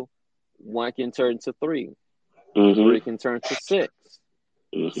know, one can turn to 3. 3 can turn to 6.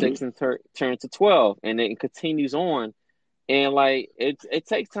 6 can turn to 12. And it continues on. And like it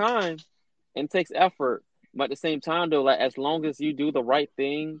takes time and takes effort, but at the same time though, like as long as you do the right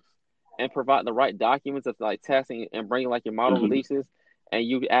things and provide the right documents of like testing and bringing like your model releases, and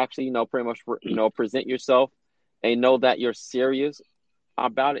you actually pretty much present yourself and know that you're serious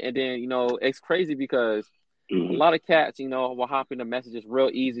about it, and then it's crazy because a lot of cats will hop into messages real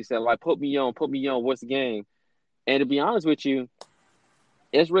easy, say like put me on, what's the game? And to be honest with you,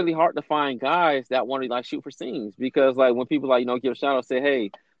 it's really hard to find guys that want to like shoot for scenes because like when people like give a shout out, say, hey,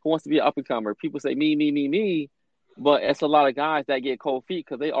 who wants to be an up and comer? People say me, but it's a lot of guys that get cold feet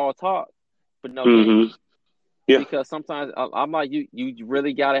because they all talk, but no game. Yeah. Because sometimes I'm like, you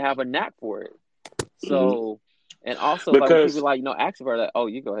really got to have a knack for it. So, and also because, like when people like ask for that. Oh,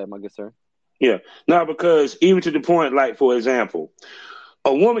 you go ahead, my good sir. Yeah, no, because even to the point, like for example,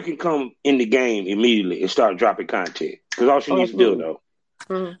 a woman can come in the game immediately and start dropping content because all she needs to do though.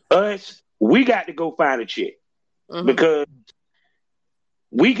 Us, we got to go find a chick because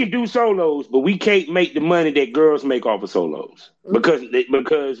we can do solos, but we can't make the money that girls make off of solos because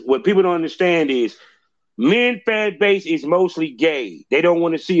what people don't understand is men fan base is mostly gay. They don't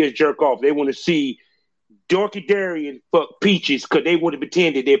want to see us jerk off. They want to see Dorky Darian fuck Peaches because they want to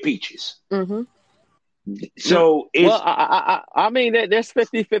pretend that they're Peaches. So it's I mean there's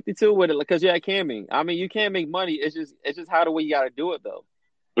 50-50 too with it because you're at camming. I mean you can make money. It's just how the way you got to do it though.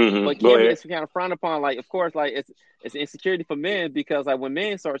 But camming is kind of frowned upon. Like, of course, like it's insecurity for men because like when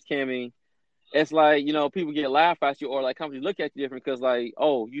men starts camming, it's like people get laughed at you or like companies look at you different because like,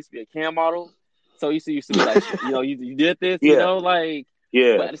 oh, you used to be a cam model, so you used to be like you did this, like.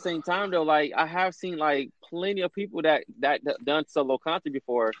 Yeah. But at the same time though, like I have seen like plenty of people that done solo content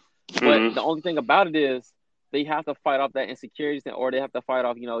before, but the only thing about it is they have to fight off that insecurities or they have to fight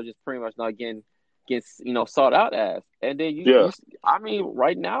off just pretty much not getting sought out as. And then you I mean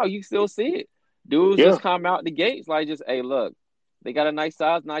right now you still see it. Dudes just come out the gates like just, hey, look, they got a nice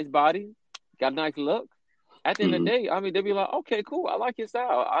size, nice body, got a nice look. At the end of the day, I mean they'll be like, okay, cool, I like your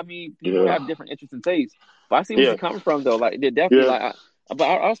style. I mean people have different interests and tastes. But I see where you're coming from though. Like they're definitely like but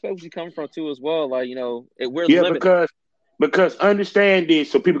I respect where you're coming from too as well. Like, we're limited. Because understand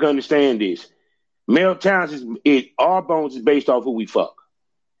this so people can understand this. Male talents is our bones is based off who we fuck.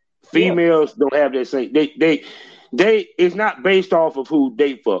 Females don't have that same. They it's not based off of who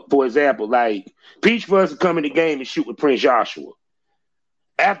they fuck. For example, like Peach Fuzz come in the game and shoot with Prince Joshua.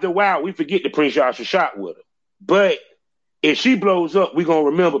 After a while, we forget that Prince Joshua shot with her. But if she blows up, we're gonna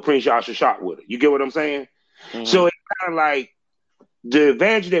remember Prince Joshua shot with her. You get what I'm saying? Mm-hmm. So it's kind of like the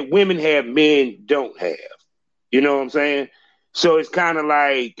advantage that women have, men don't have. You know what I'm saying? So it's kind of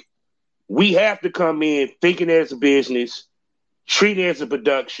like we have to come in thinking as a business, treating it as a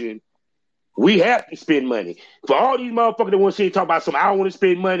production. We have to spend money. For all these motherfuckers that want to sit and talk about something, I don't want to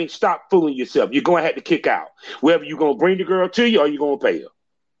spend money, stop fooling yourself. You're going to have to kick out. Whether you're going to bring the girl to you or you're going to pay her.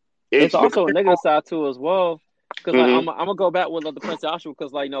 It's also a negative side too as well. Because like Mm-hmm. I'm gonna go back with the Prince Joshua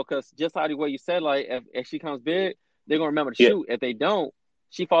because like because just how the way you said like if she comes big they're gonna remember to Yeah. shoot. If they don't,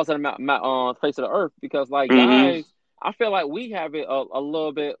 she falls on the face of the earth because like Mm-hmm. guys, I feel like we have it a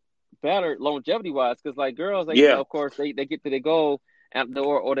little bit better longevity wise because like girls they Yeah. of course they get to their goal and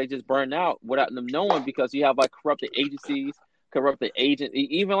or they just burn out without them knowing because you have like corrupted agencies, corrupted agents,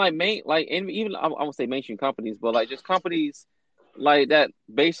 even like even I won't say mainstream companies, but like just companies like that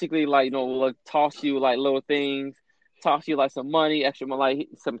basically like like toss you like little things, toss you like some money, extra money, like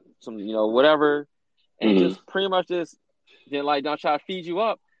some whatever, and Mm-hmm. just pretty much just then like don't try to feed you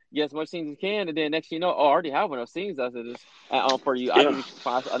up, get as much things as you can, and then next thing you know, oh, I already have one of those things as it is for you. I Yeah. need to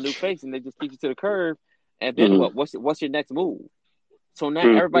find a new face, and they just keep you to the curve. And then Mm-hmm. what's your next move? So now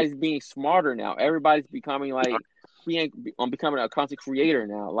Mm-hmm. everybody's being smarter now. Everybody's becoming like becoming a content creator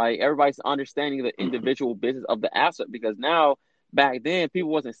now. Like everybody's understanding the individual business of the asset because now back then people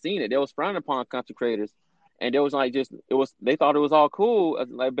wasn't seeing it. They was frowned upon content creators, and there was like they thought it was all cool,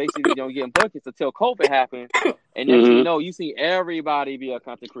 like basically getting buckets until COVID happened, and next thing you Mm-hmm. know, you see everybody be a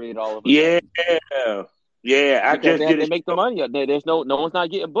content creator all of a Yeah. sudden Yeah. I because just did they a make the show. money. There's no one's not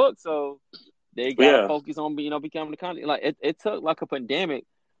getting booked, so they gotta Yeah. focus on becoming the content. Like it took like a pandemic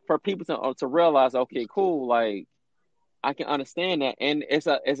for people to realize, okay, cool, like I can understand that, and it's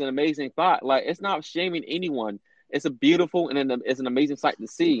an amazing thought. Like it's not shaming anyone. It's a beautiful and it's an amazing sight to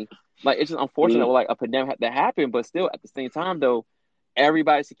see. Like it's just unfortunate, Mm-hmm. like a pandemic that happened, but still at the same time though,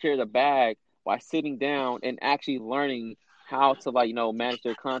 everybody secured a bag by sitting down and actually learning how to like manage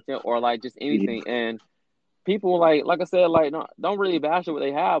their content or like just anything. And people like I said, like no, don't really bash what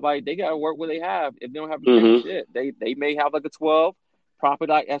they have. Like they gotta work what they have. If they don't have a camera, Mm-hmm. shit, they may have like a 12, profit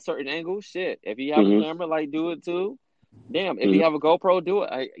like at certain angles. Shit, if you have a Mm-hmm. camera, like do it too. Damn, if you Mm-hmm. have a GoPro, do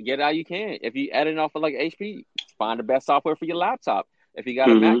it. Get it how you can. If you edit off of like HP, find the best software for your laptop. If you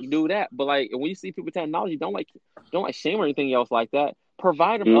got a Mac, Mm-hmm. you do that. But like when you see people technology, don't like shame or anything else like that.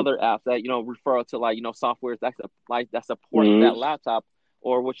 Provide them other apps that refer to like softwares that support Mm-hmm. that laptop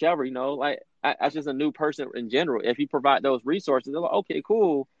or whichever. Like as just a new person in general. If you provide those resources, they're like, okay,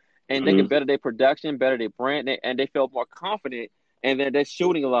 cool, and they can Mm-hmm. better their production, better their brand, and they feel more confident. And then they're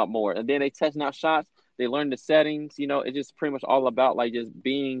shooting a lot more, and then they testing out shots. They learn the settings. It's just pretty much all about like just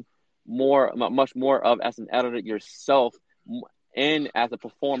being much more of as an editor yourself, and as a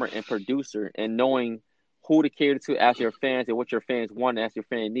performer and producer, and knowing who to cater to as your fans and what your fans want as your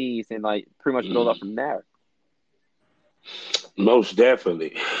fan needs, and like pretty much build up from there. Most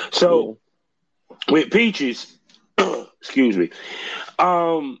definitely. Yeah. So with Peaches, excuse me.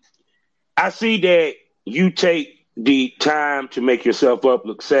 I see that you take the time to make yourself up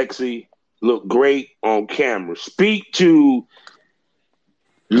look sexy, look great on camera. Speak to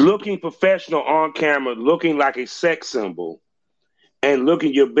looking professional on camera, looking like a sex symbol, and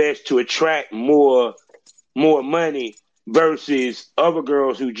looking your best to attract more money versus other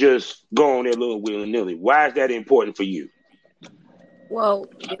girls who just go on their little willy-nilly. Why is that important for you? Well,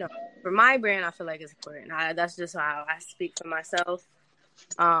 for my brand, I feel like it's important. That's just how I speak for myself.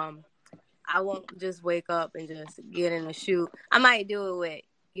 I won't just wake up and just get in a shoot. I might do it with,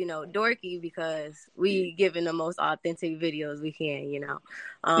 Dorky because we giving the most authentic videos we can,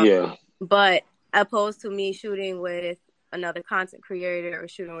 Yeah. But opposed to me shooting with another content creator or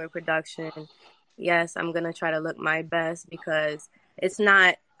shooting with production, yes, I'm going to try to look my best because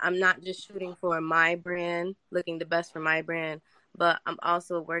I'm not just shooting for my brand, looking the best for my brand, but I'm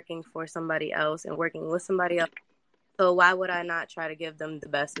also working for somebody else and working with somebody else. So why would I not try to give them the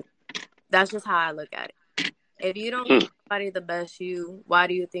best? That's just how I look at it. If you don't give somebody the best you, why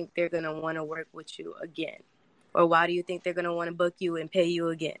do you think they're going to want to work with you again? Or why do you think they're going to want to book you and pay you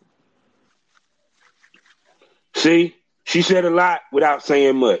again? See, she said a lot without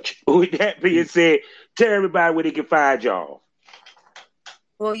saying much. With that being said, tell everybody where they can find y'all.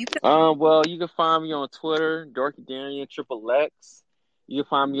 Well, you can. Well, you can find me on Twitter, Dorky Darian XXX. You can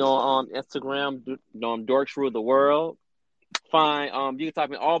find me on Instagram, Dorks Rule the World. You can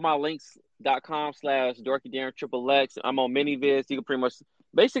type in all my links.com/Dorky Darren XXX. I'm on ManyVids. You can pretty much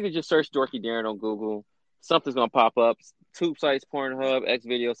basically just search Dorky Darren on Google. Something's gonna pop up. Tube sites, Pornhub, X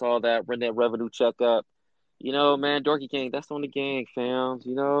videos, all that. Run that revenue checkup. Man, Dorky Gang, that's on the gang, fam.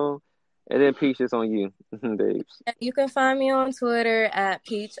 And then Peach is on you, babes. You can find me on Twitter at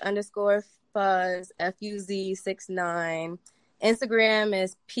peach_fuzz, FUZ69. Instagram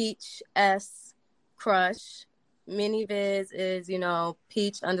is peach s crush. Miniviz is,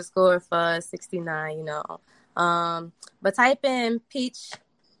 peach_fuzz69, But type in peach,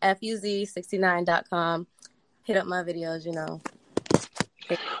 FUZ69.com. Hit up my videos,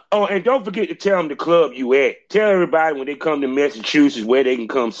 Oh, and don't forget to tell them the club you at. Tell everybody when they come to Massachusetts where they can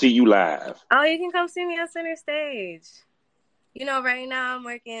come see you live. Oh, you can come see me at Center Stage. Right now I'm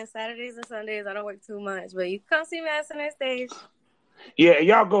working Saturdays and Sundays. I don't work too much, but you can come see me at Center Stage. Yeah, and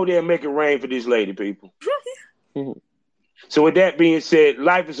y'all go there and make it rain for this lady, people. So with that being said,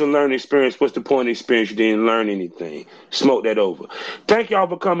 life is a learning experience. What's the point of experience? You didn't learn anything. Smoke that over. Thank y'all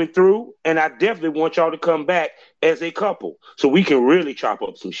for coming through, and I definitely want y'all to come back as a couple so we can really chop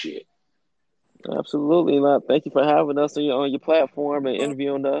up some shit. Absolutely, man. Thank you for having us on your platform and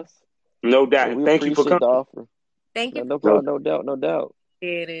interviewing us. No doubt. We Thank you for coming. The offer. Thank you. No problem. No doubt.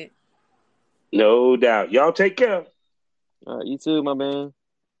 Get it. No doubt. Y'all take care. All right, you too, my man.